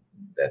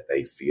 that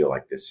they feel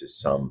like this is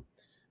some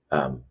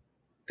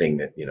thing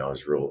that,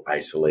 is real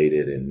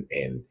isolated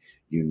and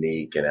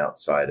unique and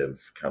outside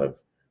of kind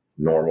of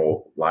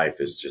normal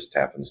life. Is just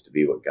happens to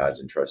be what God's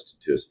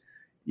entrusted to us.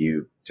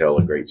 You tell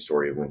a great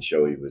story of when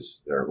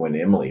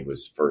Emily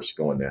was first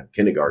going to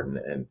kindergarten,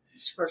 and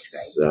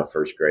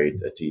first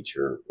grade, a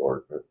teacher,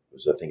 or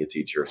was I think a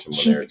teacher or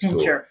someone there at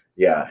school.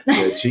 Yeah.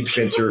 The cheek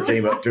pincher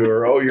came up to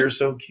her. Oh, you're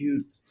so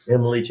cute,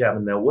 Emily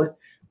Chapman. Now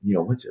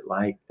what's it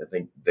like? I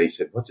think they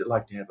said, what's it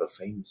like to have a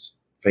famous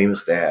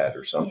dad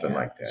or something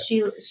like that?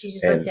 She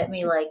just looked at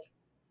me like,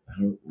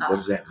 what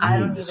does that mean? I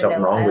don't even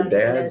something know. wrong with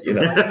Dad? What's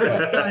going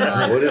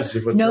on? What's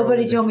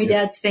Nobody wrong told me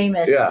Dad's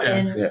famous,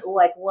 and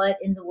like what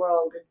in the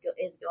world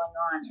is going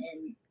on?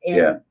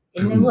 And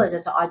it was,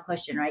 that's an odd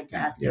question, right? To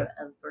ask a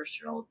first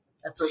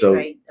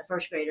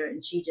grader,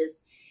 and she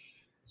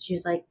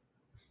was like,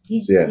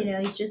 he's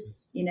just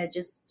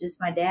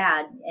my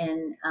dad,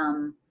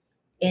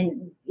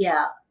 and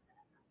yeah,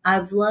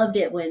 I've loved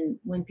it when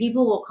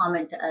people will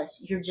comment to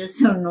us, "You're just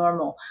so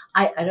normal."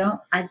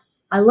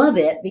 I love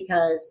it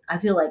because I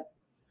feel like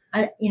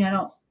I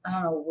don't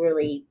know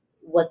really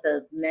what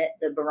the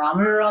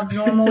barometer of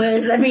normal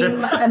is. I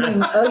mean,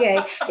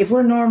 okay, if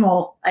we're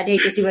normal, I'd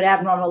hate to see what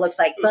abnormal looks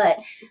like. But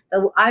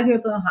I grew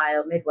up in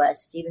Ohio,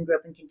 Midwest. Stephen grew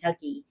up in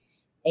Kentucky,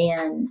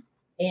 and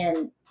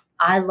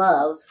I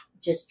love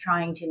just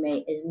trying to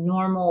make as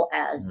normal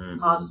as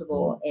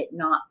possible. It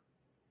not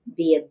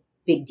be a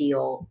big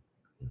deal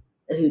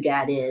who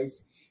dad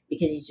is,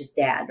 because he's just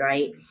dad,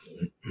 right?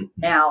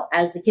 Now,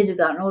 as the kids have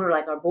gotten older,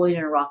 like our boys are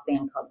in a rock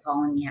band called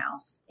Colony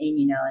House,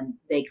 and and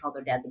they call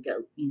their dad the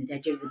goat.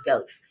 Dad Joe's the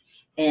goat,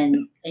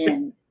 and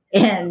and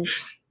and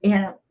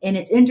and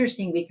it's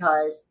interesting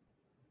because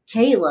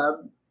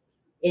Caleb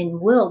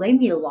and Will, they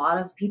meet a lot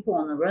of people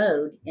on the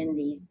road in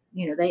these.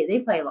 They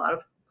play a lot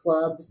of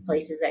clubs,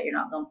 places that you're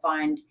not going to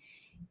find.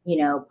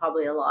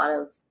 Probably a lot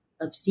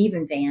of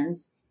Stephen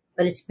fans,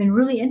 but it's been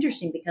really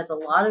interesting because a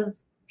lot of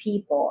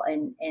people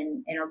and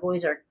our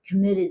boys are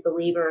committed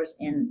believers,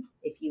 and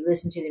if you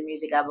listen to their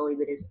music, I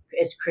believe it is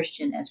as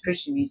Christian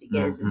music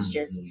is. It's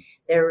just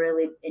they're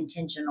really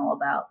intentional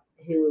about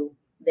who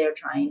they're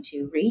trying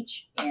to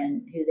reach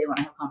and who they want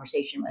to have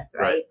conversation with,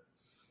 right?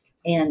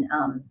 And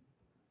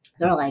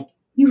they're like,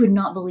 you would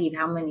not believe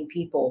how many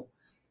people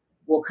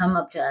will come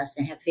up to us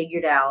and have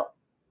figured out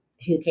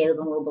who Caleb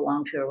and Will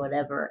belong to or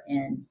whatever,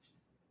 and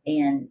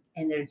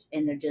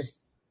they're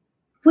just,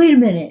 wait a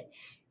minute,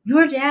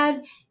 your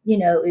dad,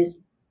 is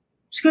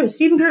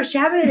Stephen Curtis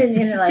Chapman, and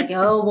they're like,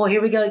 oh well,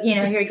 here we go,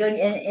 here we go,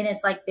 and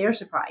it's like they're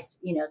surprised,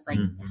 it's like,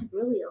 Dad,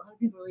 really, a lot of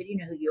people really do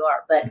know who you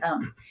are, but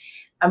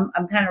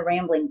I'm kind of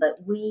rambling, but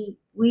we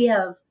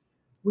have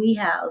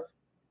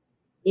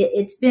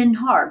it's been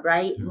hard,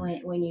 right?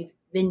 When you've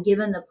been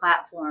given the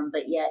platform,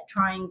 but yet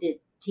trying to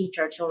teach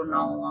our children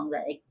all along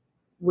that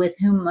with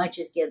whom much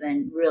is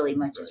given, really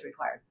much is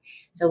required.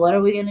 So what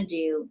are we going to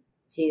do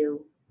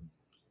to,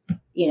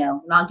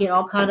 not get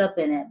all caught up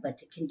in it, but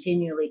to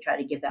continually try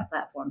to give that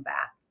platform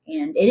back?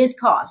 And it is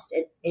cost.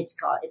 It's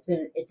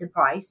a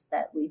price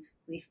that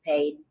we've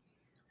paid.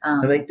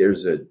 I think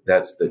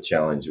that's the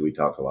challenge. We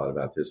talk a lot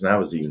about this. And I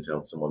was even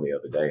telling someone the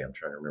other day, I'm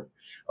trying to remember.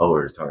 We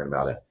were talking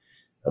about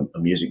a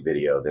music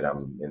video that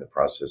I'm in the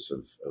process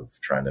of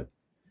trying to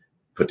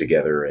put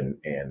together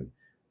and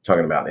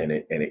talking about, and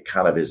it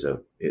kind of is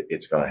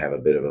it's going to have a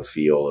bit of a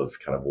feel of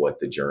kind of what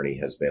the journey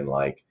has been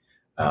like.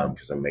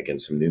 Because I'm making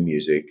some new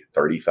music,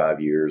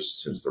 35 years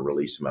since the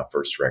release of my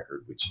first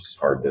record, which is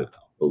hard to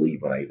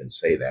believe when I even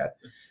say that,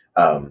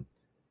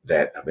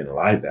 that I've been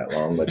alive that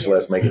long, much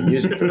less making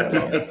music for that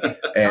long.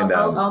 And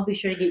I'll be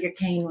sure to get your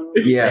cane when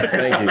we yes,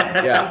 thank you.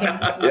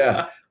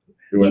 Yeah.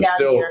 I'm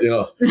still,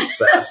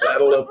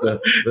 saddle up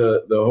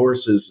the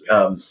horses.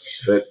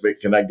 But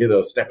can I get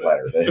a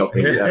stepladder to help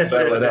me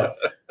saddle it up?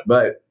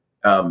 But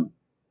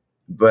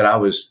I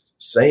was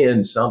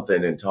saying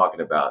something and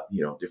talking about,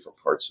 different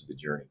parts of the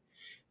journey.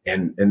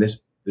 And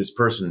this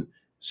person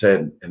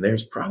said, and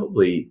there's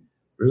probably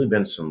really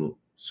been some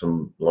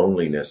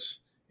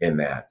loneliness in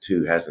that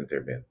too, hasn't there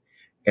been?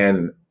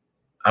 And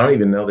I don't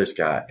even know this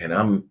guy. And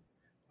I'm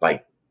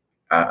like,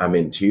 I'm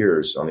in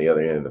tears on the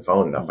other end of the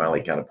phone, and I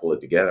finally kind of pull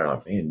it together. I'm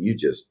like, man, you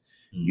just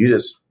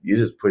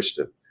pushed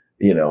a,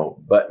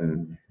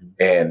 button,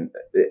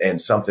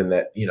 and something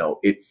that,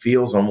 it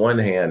feels on one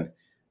hand,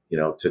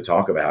 to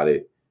talk about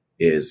it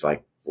is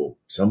like, well,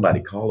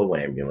 somebody call a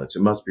ambulance.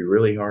 It must be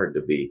really hard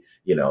to be,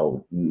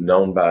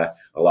 known by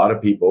a lot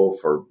of people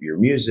for your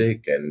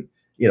music and,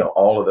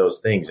 all of those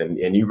things.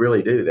 And you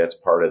really do. That's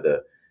part of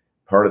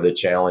the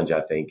challenge,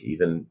 I think,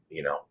 even,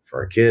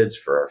 for our kids,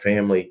 for our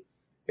family,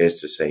 is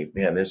to say,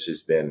 man, this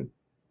has been,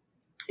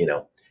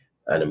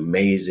 an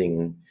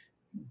amazing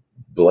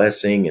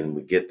blessing. And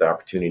we get the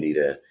opportunity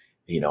to,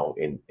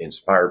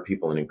 inspire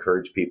people and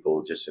encourage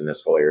people just in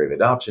this whole area of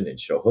adoption, and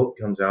show hope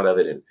comes out of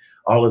it, and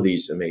all of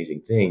these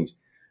amazing things.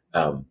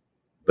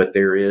 But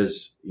there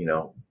is,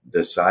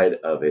 the side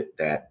of it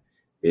that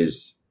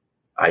is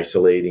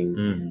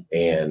isolating,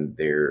 and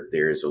there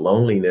is a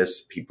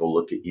loneliness. People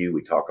look at you.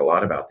 We talk a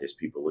lot about this.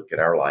 People look at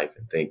our life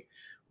and think,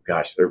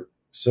 gosh, they're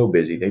so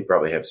busy. They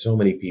probably have so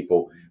many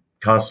people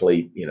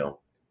constantly,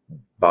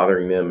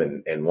 bothering them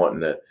and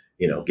wanting to,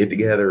 get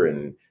together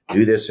and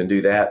do this and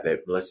do that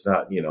let's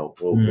not,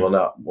 we'll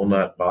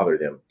not bother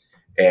them.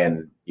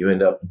 And you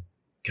end up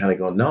kind of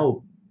going,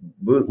 no,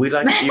 we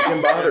like, you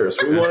can bother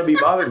us. We want to be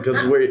bothered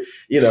because we're,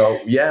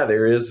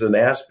 there is an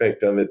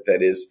aspect of it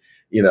that is,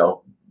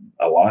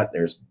 a lot.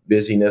 There's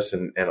busyness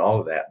and all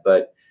of that,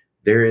 but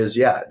there is,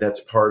 that's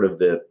part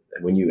of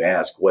when you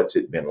ask, what's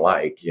it been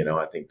like?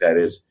 I think that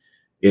is,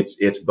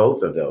 it's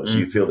both of those.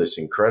 You feel this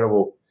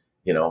incredible,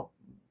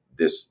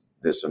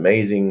 this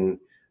amazing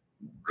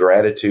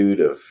gratitude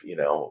of,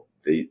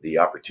 the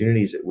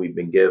opportunities that we've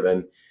been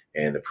given,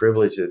 and the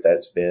privilege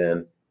that's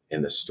been,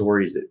 and the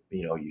stories that,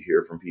 you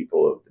hear from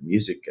people of the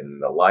music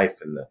and the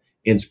life and the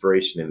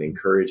inspiration and the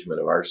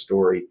encouragement of our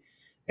story.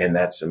 And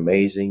that's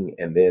amazing.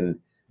 And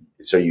then,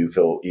 so you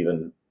feel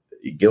even,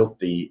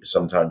 guilty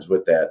sometimes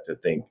with that, to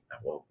think,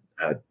 well,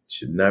 I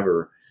should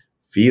never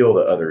feel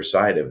the other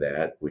side of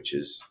that, which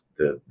is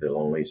the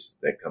loneliness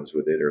that comes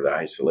with it, or the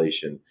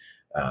isolation,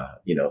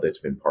 that's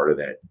been part of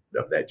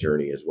that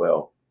journey as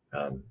well.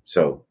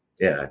 So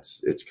yeah,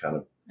 it's kind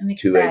of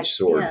two-edged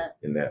sword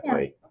in that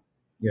way.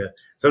 Yeah.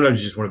 Sometimes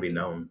you just want to be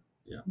known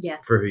Yeah.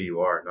 for who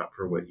you are, not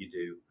for what you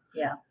do.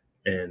 Yeah.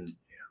 And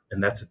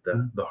that's at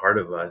the heart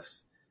of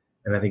us.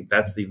 And I think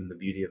that's even the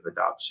beauty of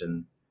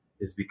adoption,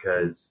 is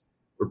because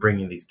we're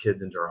bringing these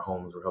kids into our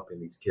homes, we're helping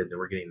these kids, and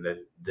we're getting to know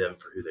them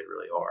for who they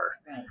really are.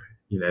 Right.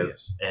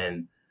 Yes.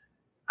 And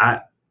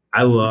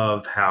I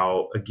love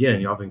how,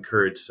 again, y'all have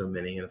encouraged so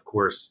many. And of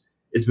course,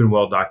 it's been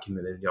well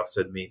documented. Y'all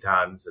said many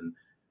times. And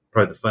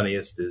probably the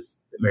funniest is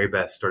that Mary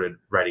Beth started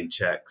writing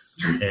checks,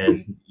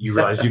 and you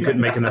realized you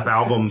couldn't make enough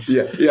albums.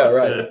 Yeah,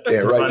 right.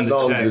 Can't write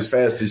songs as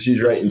fast as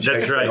she's writing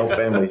checks. That's right. To help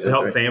families. To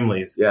help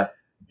families. Yeah.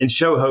 And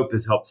Show Hope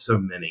has helped so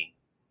many.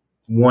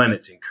 One,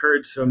 it's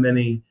encouraged so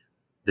many.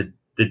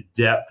 The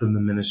depth of the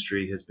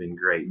ministry has been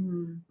great.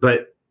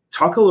 But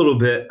talk a little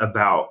bit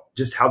about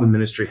just how the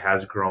ministry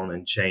has grown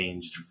and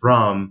changed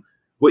from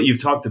what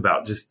you've talked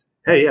about. Just,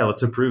 hey,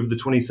 let's approve the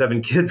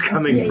 27 kids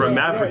coming from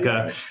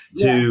Africa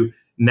to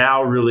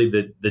now really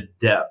the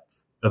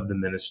depth of the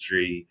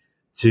ministry,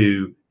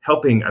 to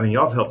helping. I mean,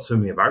 y'all have helped so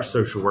many of our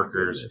social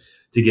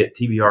workers to get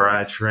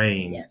TBRI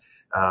trained.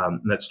 Yes.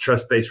 That's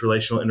trust-based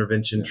relational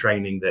intervention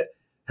training that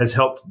has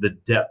helped the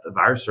depth of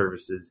our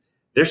services.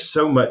 There's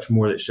so much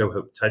more that Show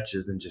Hope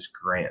touches than just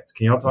grants.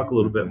 Can y'all talk a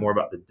little bit more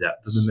about the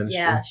depth of the ministry?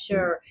 Yeah,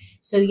 sure.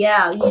 So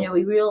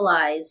we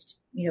realized,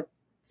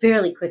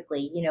 fairly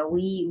quickly,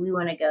 we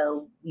want to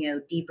go,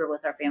 deeper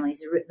with our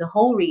families. The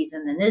whole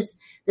reason, and this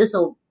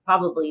will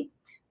probably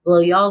blow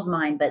y'all's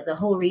mind, but the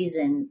whole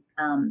reason,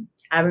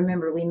 I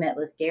remember we met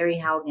with Gary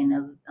Haugen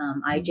of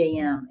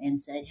IJM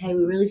and said, hey,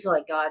 we really feel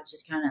like God's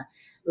just kind of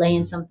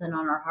laying something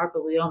on our heart,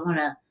 but we don't want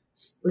to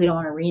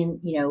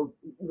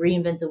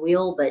reinvent the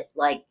wheel, but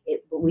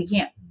we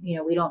can't,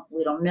 we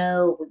don't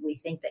know. We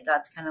think that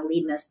God's kind of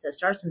leading us to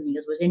start something. He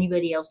goes, was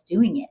anybody else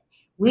doing it?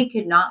 We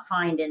could not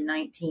find in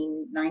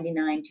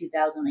 1999,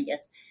 2000, I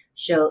guess,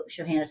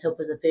 Shohannah's Hope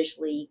was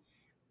officially,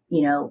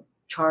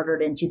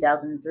 chartered in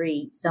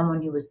 2003,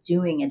 someone who was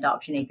doing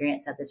adoption aid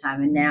grants at the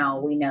time. And now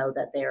we know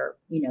that there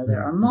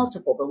are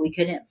multiple, but we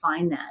couldn't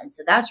find that. And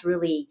so that's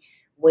really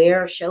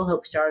where Show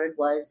Hope started.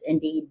 Was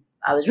indeed,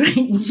 I was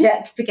writing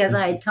checks because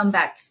I had come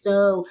back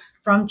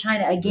from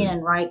China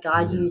again, right?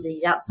 God uses,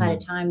 he's outside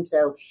of time.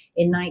 So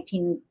in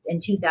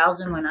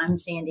 2000, when I'm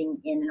standing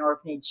in an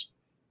orphanage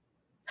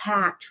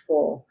packed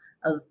full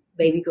of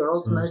baby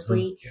girls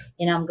mostly,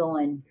 and I'm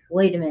going,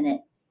 wait a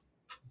minute,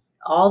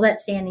 all that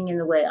standing in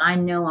the way, I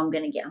know I'm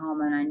going to get home,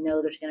 and I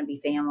know there's going to be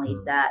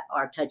families that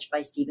are touched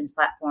by Stephen's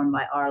platform,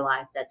 by our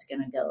life, that's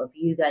going to go, if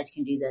you guys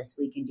can do this,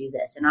 we can do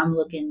this. And I'm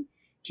looking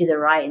to the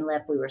right and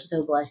left. We were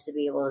so blessed to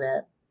be able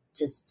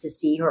to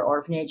see her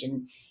orphanage,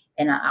 and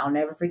I'll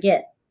never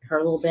forget her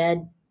little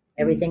bed.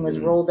 Everything was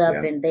rolled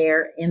up in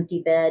their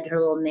empty bed. Her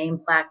little name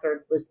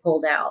placard was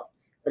pulled out,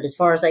 but as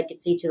far as I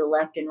could see to the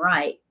left and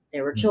right,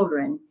 there were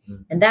children,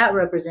 and that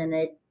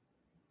represented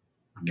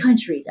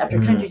countries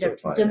after countries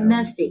after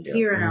domestic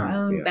here in our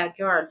own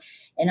backyard.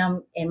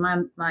 And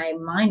my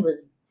mind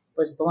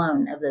was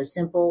blown of those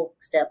simple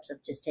steps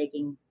of just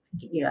taking,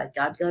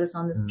 God's got us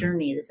on this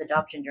journey, this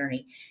adoption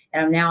journey.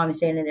 And I'm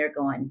standing there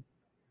going,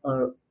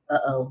 oh,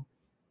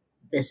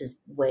 this is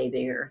way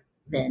bigger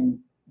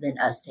than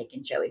us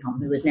taking Joey home,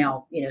 who was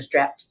now,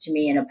 strapped to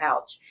me in a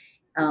pouch.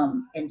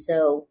 And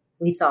so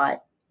we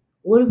thought,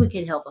 what if we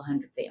could help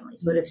 100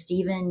 families? What if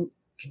Stephen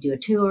could do a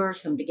tour,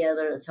 come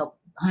together, let's help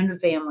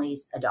 100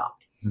 families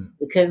adopt.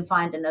 We couldn't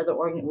find another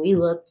organ. We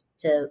looked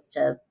to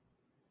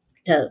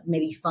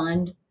maybe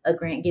fund a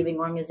grant giving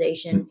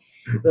organization,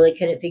 really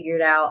couldn't figure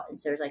it out. And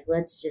so it was like,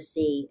 let's just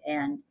see.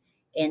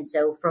 And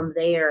so from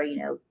there,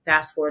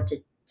 fast forward to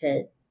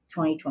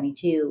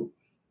 2022,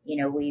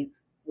 we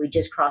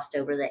just crossed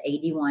over the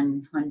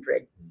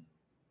 8,100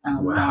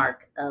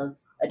 mark of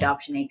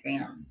adoption aid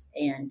grants.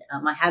 And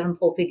I had them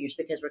pull figures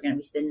because we're going to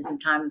be spending some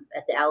time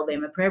at the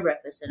Alabama prayer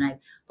breakfast. And I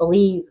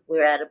believe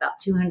we're at about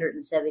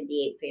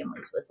 278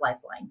 families with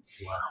Lifeline.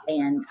 Wow.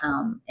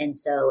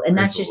 And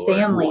that's just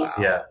families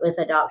with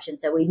adoption.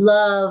 So we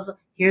love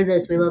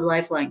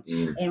Lifeline,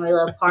 and we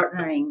love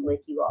partnering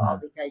with you all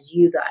because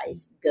you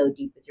guys go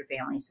deep with your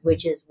families,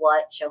 which is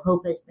what Show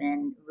Hope has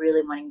been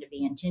really wanting to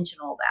be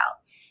intentional about.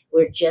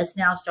 We're just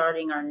now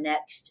starting our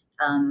next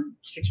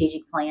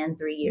strategic plan.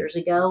 3 years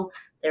ago,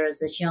 there was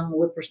this young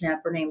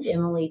whippersnapper named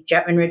Emily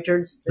Chapman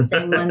Richards, the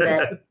same one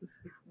that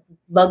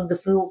bugged the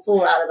fool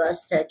out of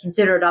us to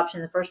consider adoption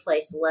in the first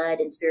place, led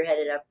and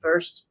spearheaded our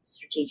first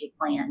strategic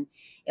plan.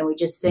 And we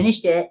just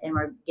finished it, and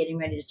we're getting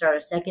ready to start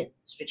a second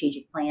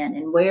strategic plan.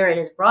 And where it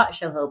has brought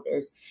Show Hope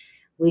is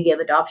we give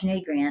adoption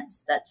aid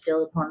grants. That's still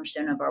the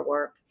cornerstone of our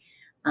work.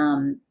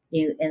 In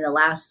the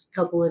last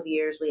couple of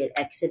years, we had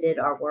exited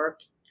our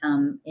work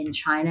in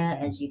China.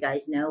 As you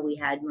guys know, we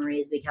had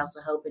Maria's Big House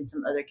of Hope and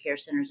some other care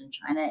centers in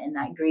China, and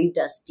that grieved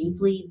us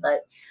deeply.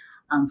 But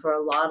for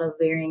a lot of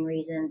varying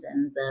reasons,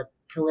 and the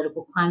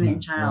political climate in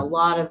China. A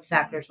lot of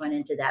factors went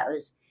into that. It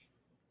was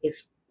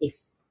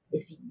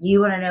if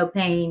you want to know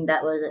pain,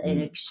 that was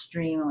an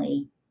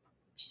extremely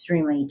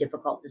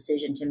difficult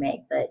decision to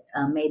make, but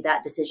made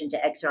that decision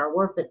to exit our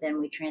work. But then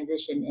we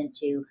transitioned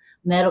into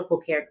medical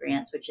care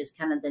grants, which is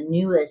kind of the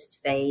newest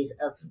phase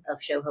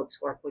of Show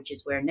Hope's work, which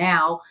is where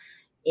now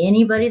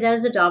anybody that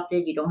is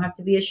adopted, you don't have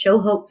to be a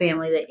Show Hope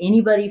family, but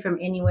anybody from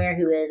anywhere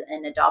who is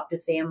an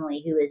adoptive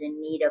family who is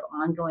in need of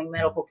ongoing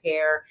medical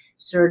care,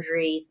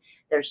 surgeries.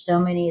 There's a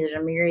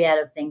myriad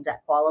of things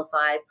that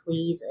qualify.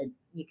 Please,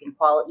 you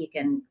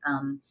can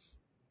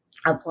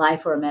apply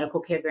for a medical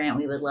care grant.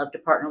 We would love to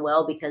partner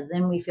well, because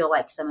then we feel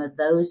like some of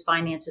those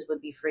finances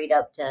would be freed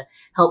up to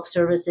help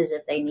services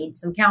if they need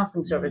some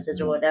counseling services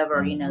or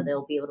whatever.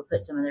 They'll be able to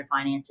put some of their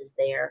finances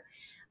there.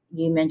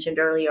 You mentioned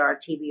earlier our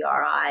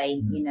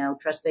TBRI,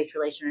 trust-based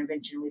relational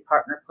intervention. We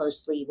partner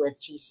closely with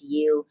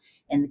TCU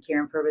and the Care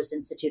and Purpose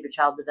Institute of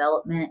Child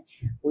Development.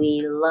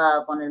 We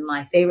love, one of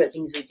my favorite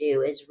things we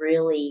do is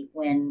really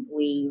when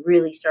we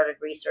really started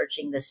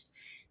researching this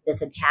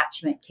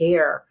attachment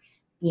care.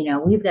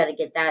 We've got to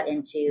get that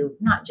into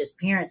not just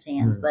parents'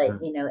 hands, but,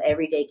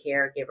 everyday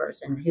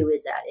caregivers. And who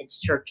is that? It's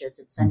churches,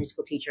 it's Sunday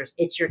school teachers,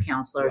 it's your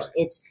counselors,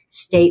 it's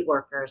state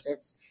workers,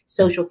 it's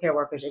social care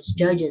workers, it's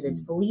judges,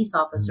 it's police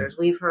officers.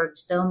 We've heard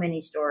so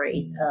many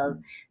stories of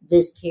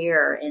this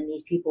care and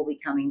these people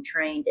becoming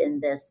trained in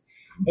this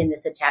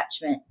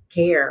attachment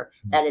care,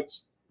 that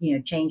it's,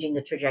 changing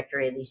the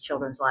trajectory of these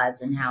children's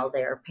lives and how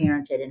they're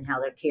parented and how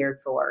they're cared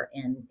for,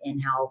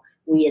 and how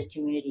we as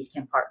communities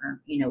can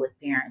partner, with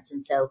parents.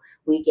 And so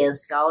we give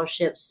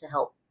scholarships to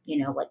help,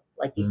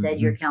 like you said,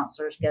 your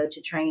counselors go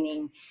to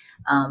training.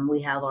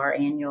 We have our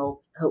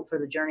annual Hope for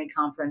the Journey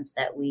conference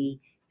that we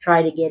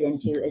try to get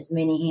into as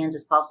many hands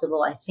as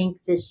possible. I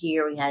think this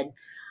year it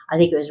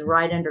was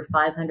right under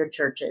 500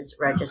 churches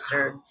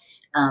registered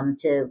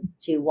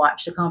to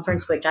watch the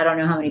conference, which I don't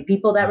know how many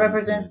people that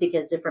represents,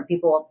 because different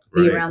people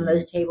will be around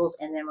those tables.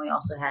 And then we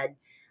also had,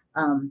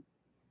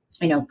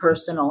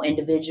 personal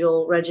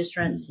individual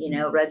registrants,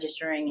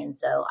 registering. And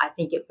so I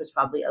think it was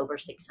probably over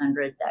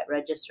 600 that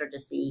registered to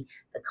see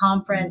the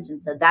conference.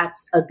 And so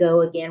that's a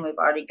go again. We've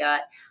already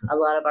got a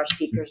lot of our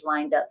speakers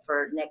lined up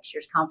for next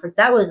year's conference.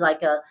 That was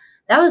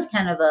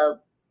kind of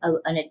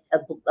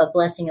a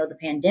blessing of the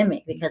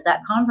pandemic, because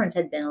that conference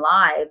had been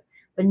live.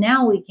 But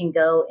now we can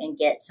go and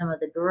get some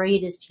of the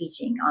greatest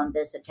teaching on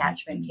this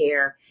attachment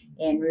care,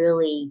 and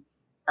really,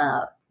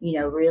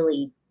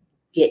 really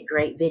get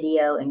great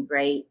video and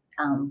great,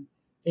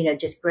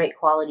 just great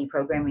quality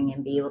programming,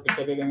 and be able to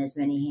get it in as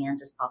many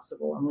hands as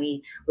possible. And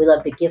we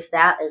love to gift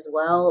that as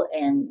well.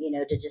 And,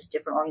 to just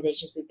different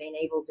organizations. We've been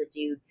able to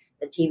do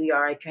the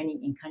TBRI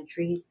training in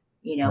countries.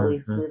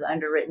 We've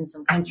underwritten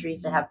some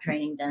countries to have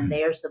training done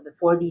there. So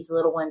before these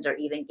little ones are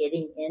even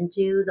getting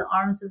into the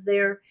arms of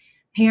their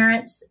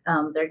parents,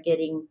 they're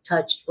getting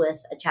touched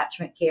with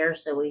attachment care.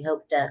 So we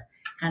hope to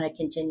kind of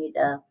continue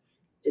to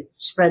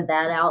spread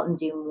that out and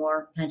do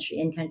more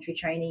in-country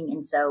training.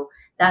 And so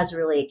that's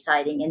really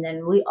exciting. And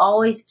then we've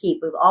always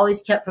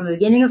kept from the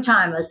beginning of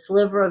time a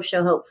sliver of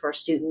Show Hope for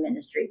student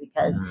ministry,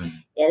 because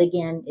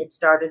it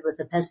started with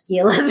a pesky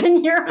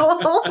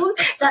 11-year-old,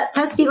 that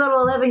pesky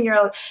little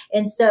 11-year-old.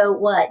 And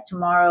so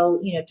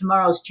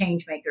tomorrow's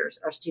change makers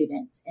are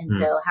students. And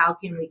so how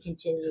can we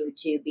continue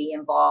to be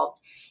involved?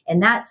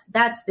 And that's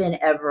been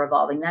ever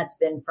evolving. That's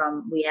been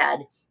we had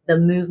the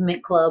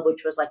Movement Club,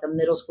 which was like a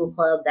middle school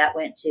club that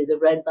went to the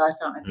Red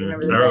Bus. I don't know if you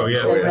remember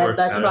the Red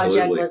Bus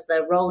Project was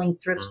the rolling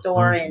thrift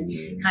store and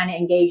kind of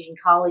engaging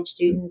college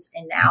students.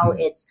 And now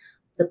it's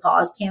the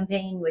Pause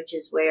campaign, which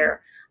is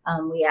where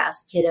we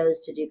ask kiddos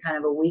to do kind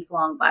of a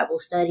week-long Bible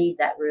study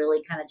that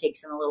really kind of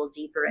takes them a little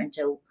deeper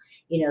into,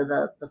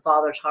 the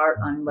Father's heart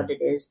on what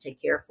it is to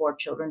care for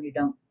children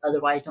who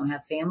otherwise don't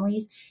have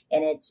families.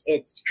 And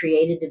it's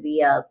created to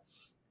be a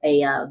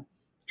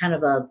kind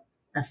of a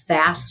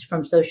fast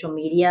from social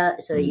media,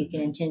 so that you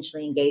can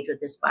intentionally engage with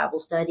this Bible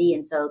study.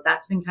 And so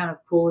that's been kind of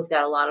cool. We've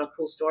got a lot of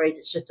cool stories.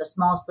 It's just a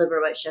small sliver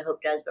of what Show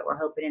Hope does, but we're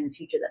hoping in the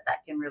future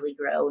that can really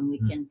grow, and we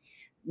can,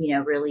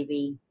 really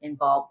be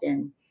involved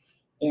in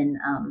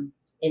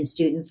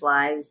students'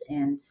 lives.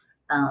 And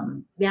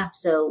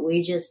so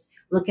we just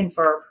looking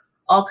for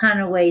all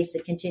kind of ways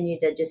to continue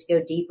to just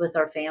go deep with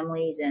our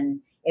families and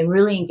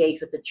really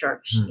engage with the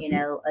church.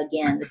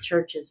 Again, the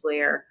church is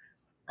where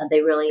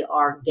they really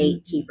are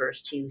gatekeepers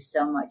to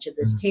so much of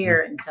this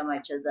care and so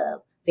much of the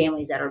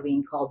families that are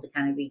being called to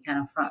kind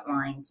of front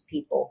lines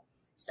people.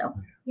 So,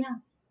 yeah.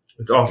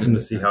 It's awesome to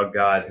see how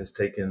God has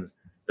taken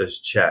those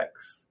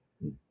checks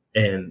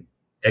and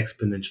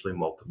exponentially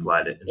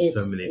multiplied it in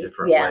so many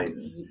different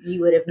ways.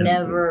 You would have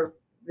never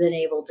been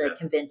able to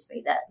convince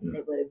me that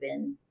it would have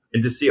been.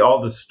 And to see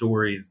all the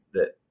stories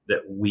that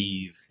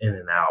weave in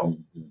and out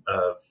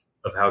of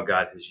how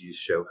God has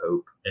used Show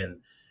Hope. And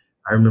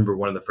I remember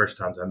one of the first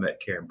times I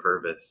met Karen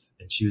Purvis,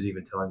 and she was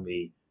even telling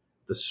me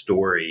the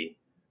story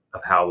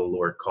of how the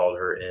Lord called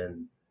her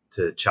in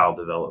to child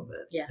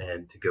development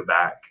and to go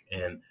back.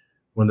 And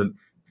one of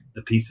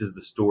the pieces of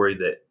the story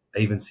I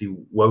even see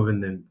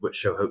woven in what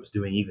Show Hope's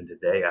doing even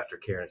today after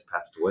Karen has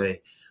passed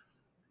away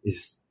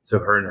is, so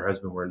her and her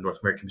husband were North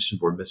American Mission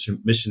Board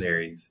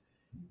missionaries.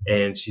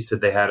 And she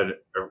said they had a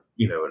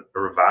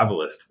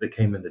revivalist that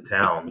came into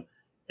town,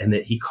 and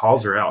that he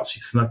calls her out. She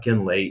snuck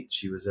in late.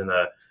 She was in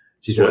a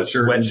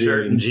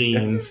sweatshirt and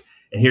jeans.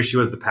 And here she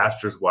was, the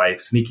pastor's wife,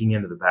 sneaking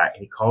into the back.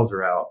 And he calls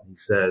her out. And he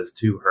says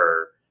to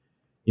her,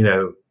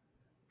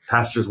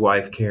 pastor's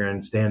wife,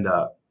 Karen, stand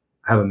up.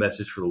 I have a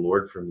message for the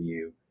Lord from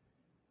you.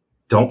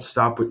 Don't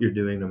stop what you're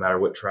doing, no matter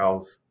what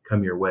trials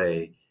come your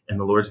way. And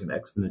the Lord's going to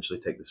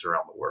exponentially take this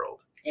around the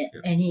world.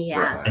 And he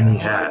has. And he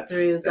has.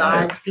 Through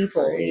God's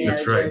people,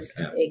 That's right. just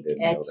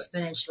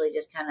exponentially,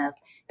 just kind of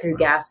threw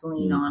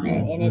gasoline on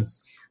it. And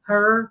it's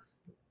her,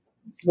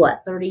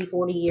 30,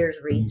 40 years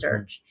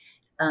research.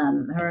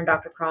 Her and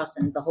Dr. Cross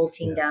and the whole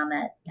team down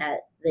at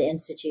the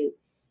Institute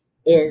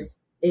is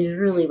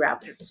really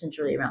wrapped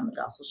centrally around the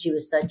gospel. She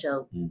was such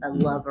a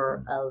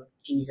lover of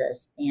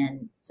Jesus.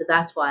 And so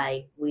that's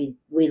why we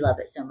love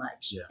it so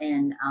much. Yeah.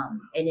 And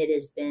it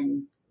has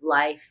been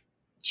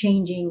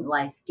life-changing,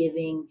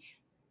 life-giving.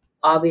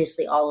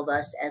 Obviously, all of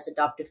us as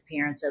adoptive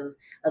parents of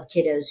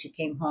kiddos who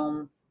came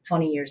home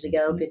 20 years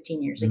ago,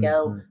 15 years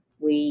ago,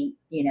 we,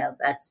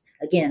 that's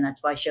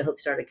why Show Hope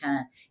started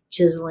kind of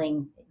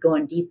chiseling,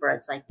 going deeper.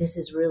 It's like, this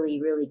is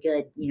really, really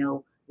good.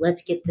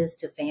 Let's get this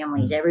to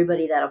families.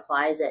 Everybody that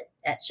applies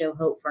at Show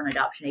Hope for an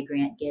Adoption Aid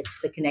grant gets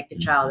the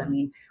Connected Child. I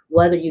mean,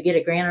 whether you get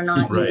a grant or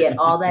not, you get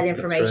all that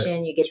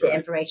information. You get the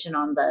information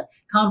on the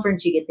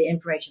conference. You get the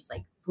information. It's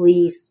like,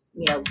 please,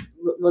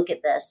 look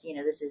at this.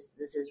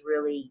 This is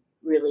really,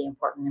 really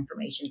important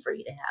information for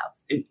you to have.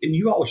 And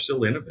you all are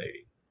still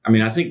innovating. I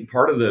mean, I think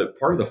part of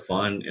the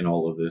fun in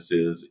all of this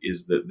is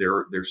that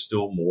there's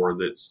still more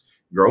that's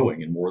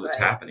growing and more that's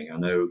happening. I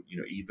know,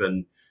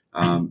 even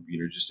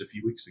just a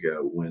few weeks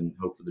ago when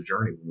Hope for the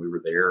Journey, when we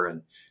were there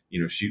and,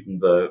 shooting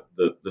the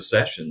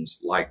sessions,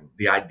 like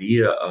the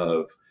idea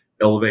of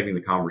elevating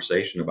the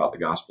conversation about the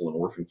gospel and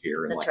orphan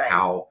care and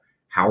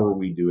how are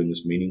we doing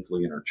this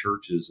meaningfully in our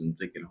churches and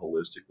thinking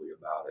holistically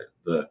about it.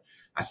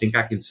 I think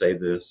I can say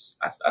this.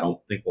 I don't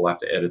think we'll have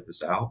to edit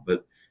this out,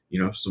 but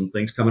some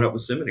things coming up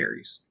with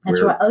seminaries.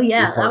 That's right. Oh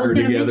yeah. I was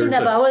going to mention that,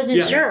 but I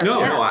wasn't sure. No,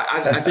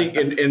 I think,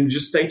 and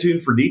just stay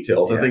tuned for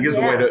details. I think is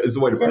the way to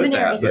put it.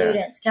 Seminary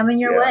students coming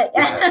your way.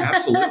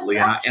 Absolutely.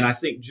 And I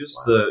think just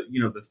the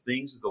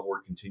things that the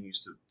Lord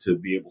continues to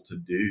be able to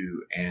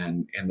do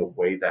and the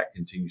way that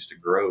continues to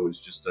grow is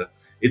just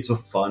it's a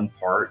fun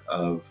part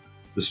of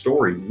the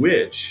story,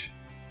 which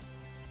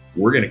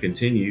we're going to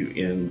continue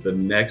in the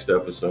next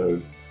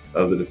episode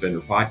of the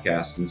Defender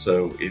podcast. And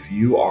so if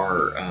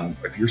you're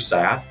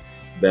sad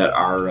that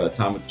our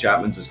time with the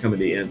Chapmans is coming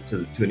to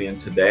an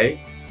end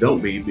today,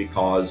 don't be,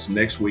 because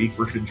next week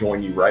we're going to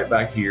join you right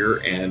back here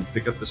and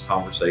pick up this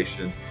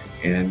conversation,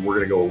 and we're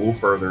going to go a little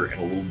further and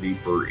a little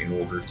deeper in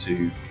order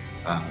to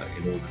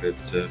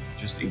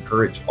just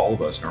encourage all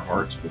of us in our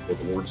hearts with what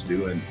the Lord's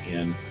doing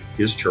in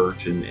His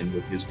church and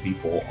with His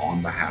people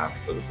on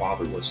behalf of the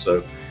fatherless.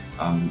 So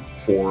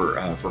for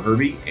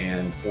Herbie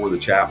and for the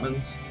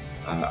Chapmans,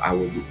 I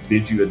will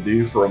bid you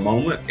adieu for a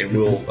moment, and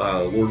we'll,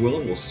 Lord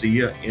willing, we'll see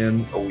you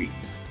in a week.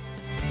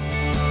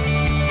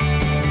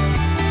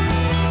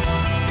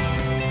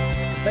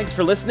 Thanks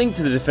for listening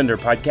to the Defender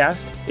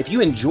Podcast. If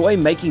you enjoy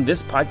making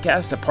this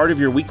podcast a part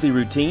of your weekly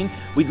routine,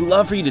 we'd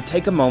love for you to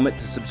take a moment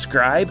to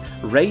subscribe,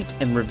 rate,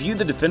 and review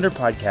the Defender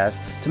Podcast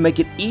to make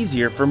it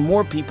easier for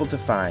more people to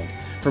find.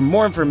 For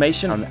more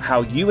information on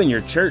how you and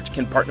your church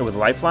can partner with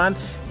Lifeline,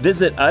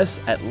 visit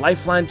us at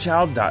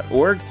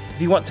lifelinechild.org.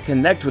 If you want to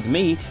connect with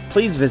me,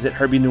 please visit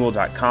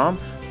herbienewell.com.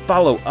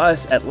 Follow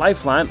us at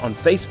Lifeline on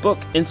Facebook,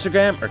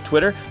 Instagram, or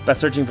Twitter by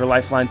searching for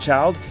Lifeline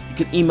Child.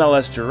 You can email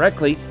us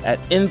directly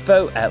at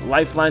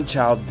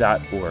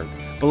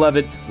info@lifelinechild.org.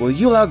 Beloved, will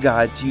you allow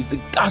God to use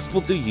the gospel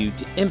through you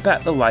to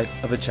impact the life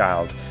of a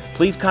child?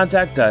 Please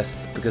contact us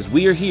because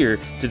we are here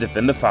to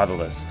defend the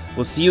fatherless.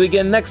 We'll see you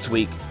again next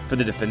week for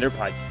the Defender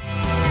Podcast.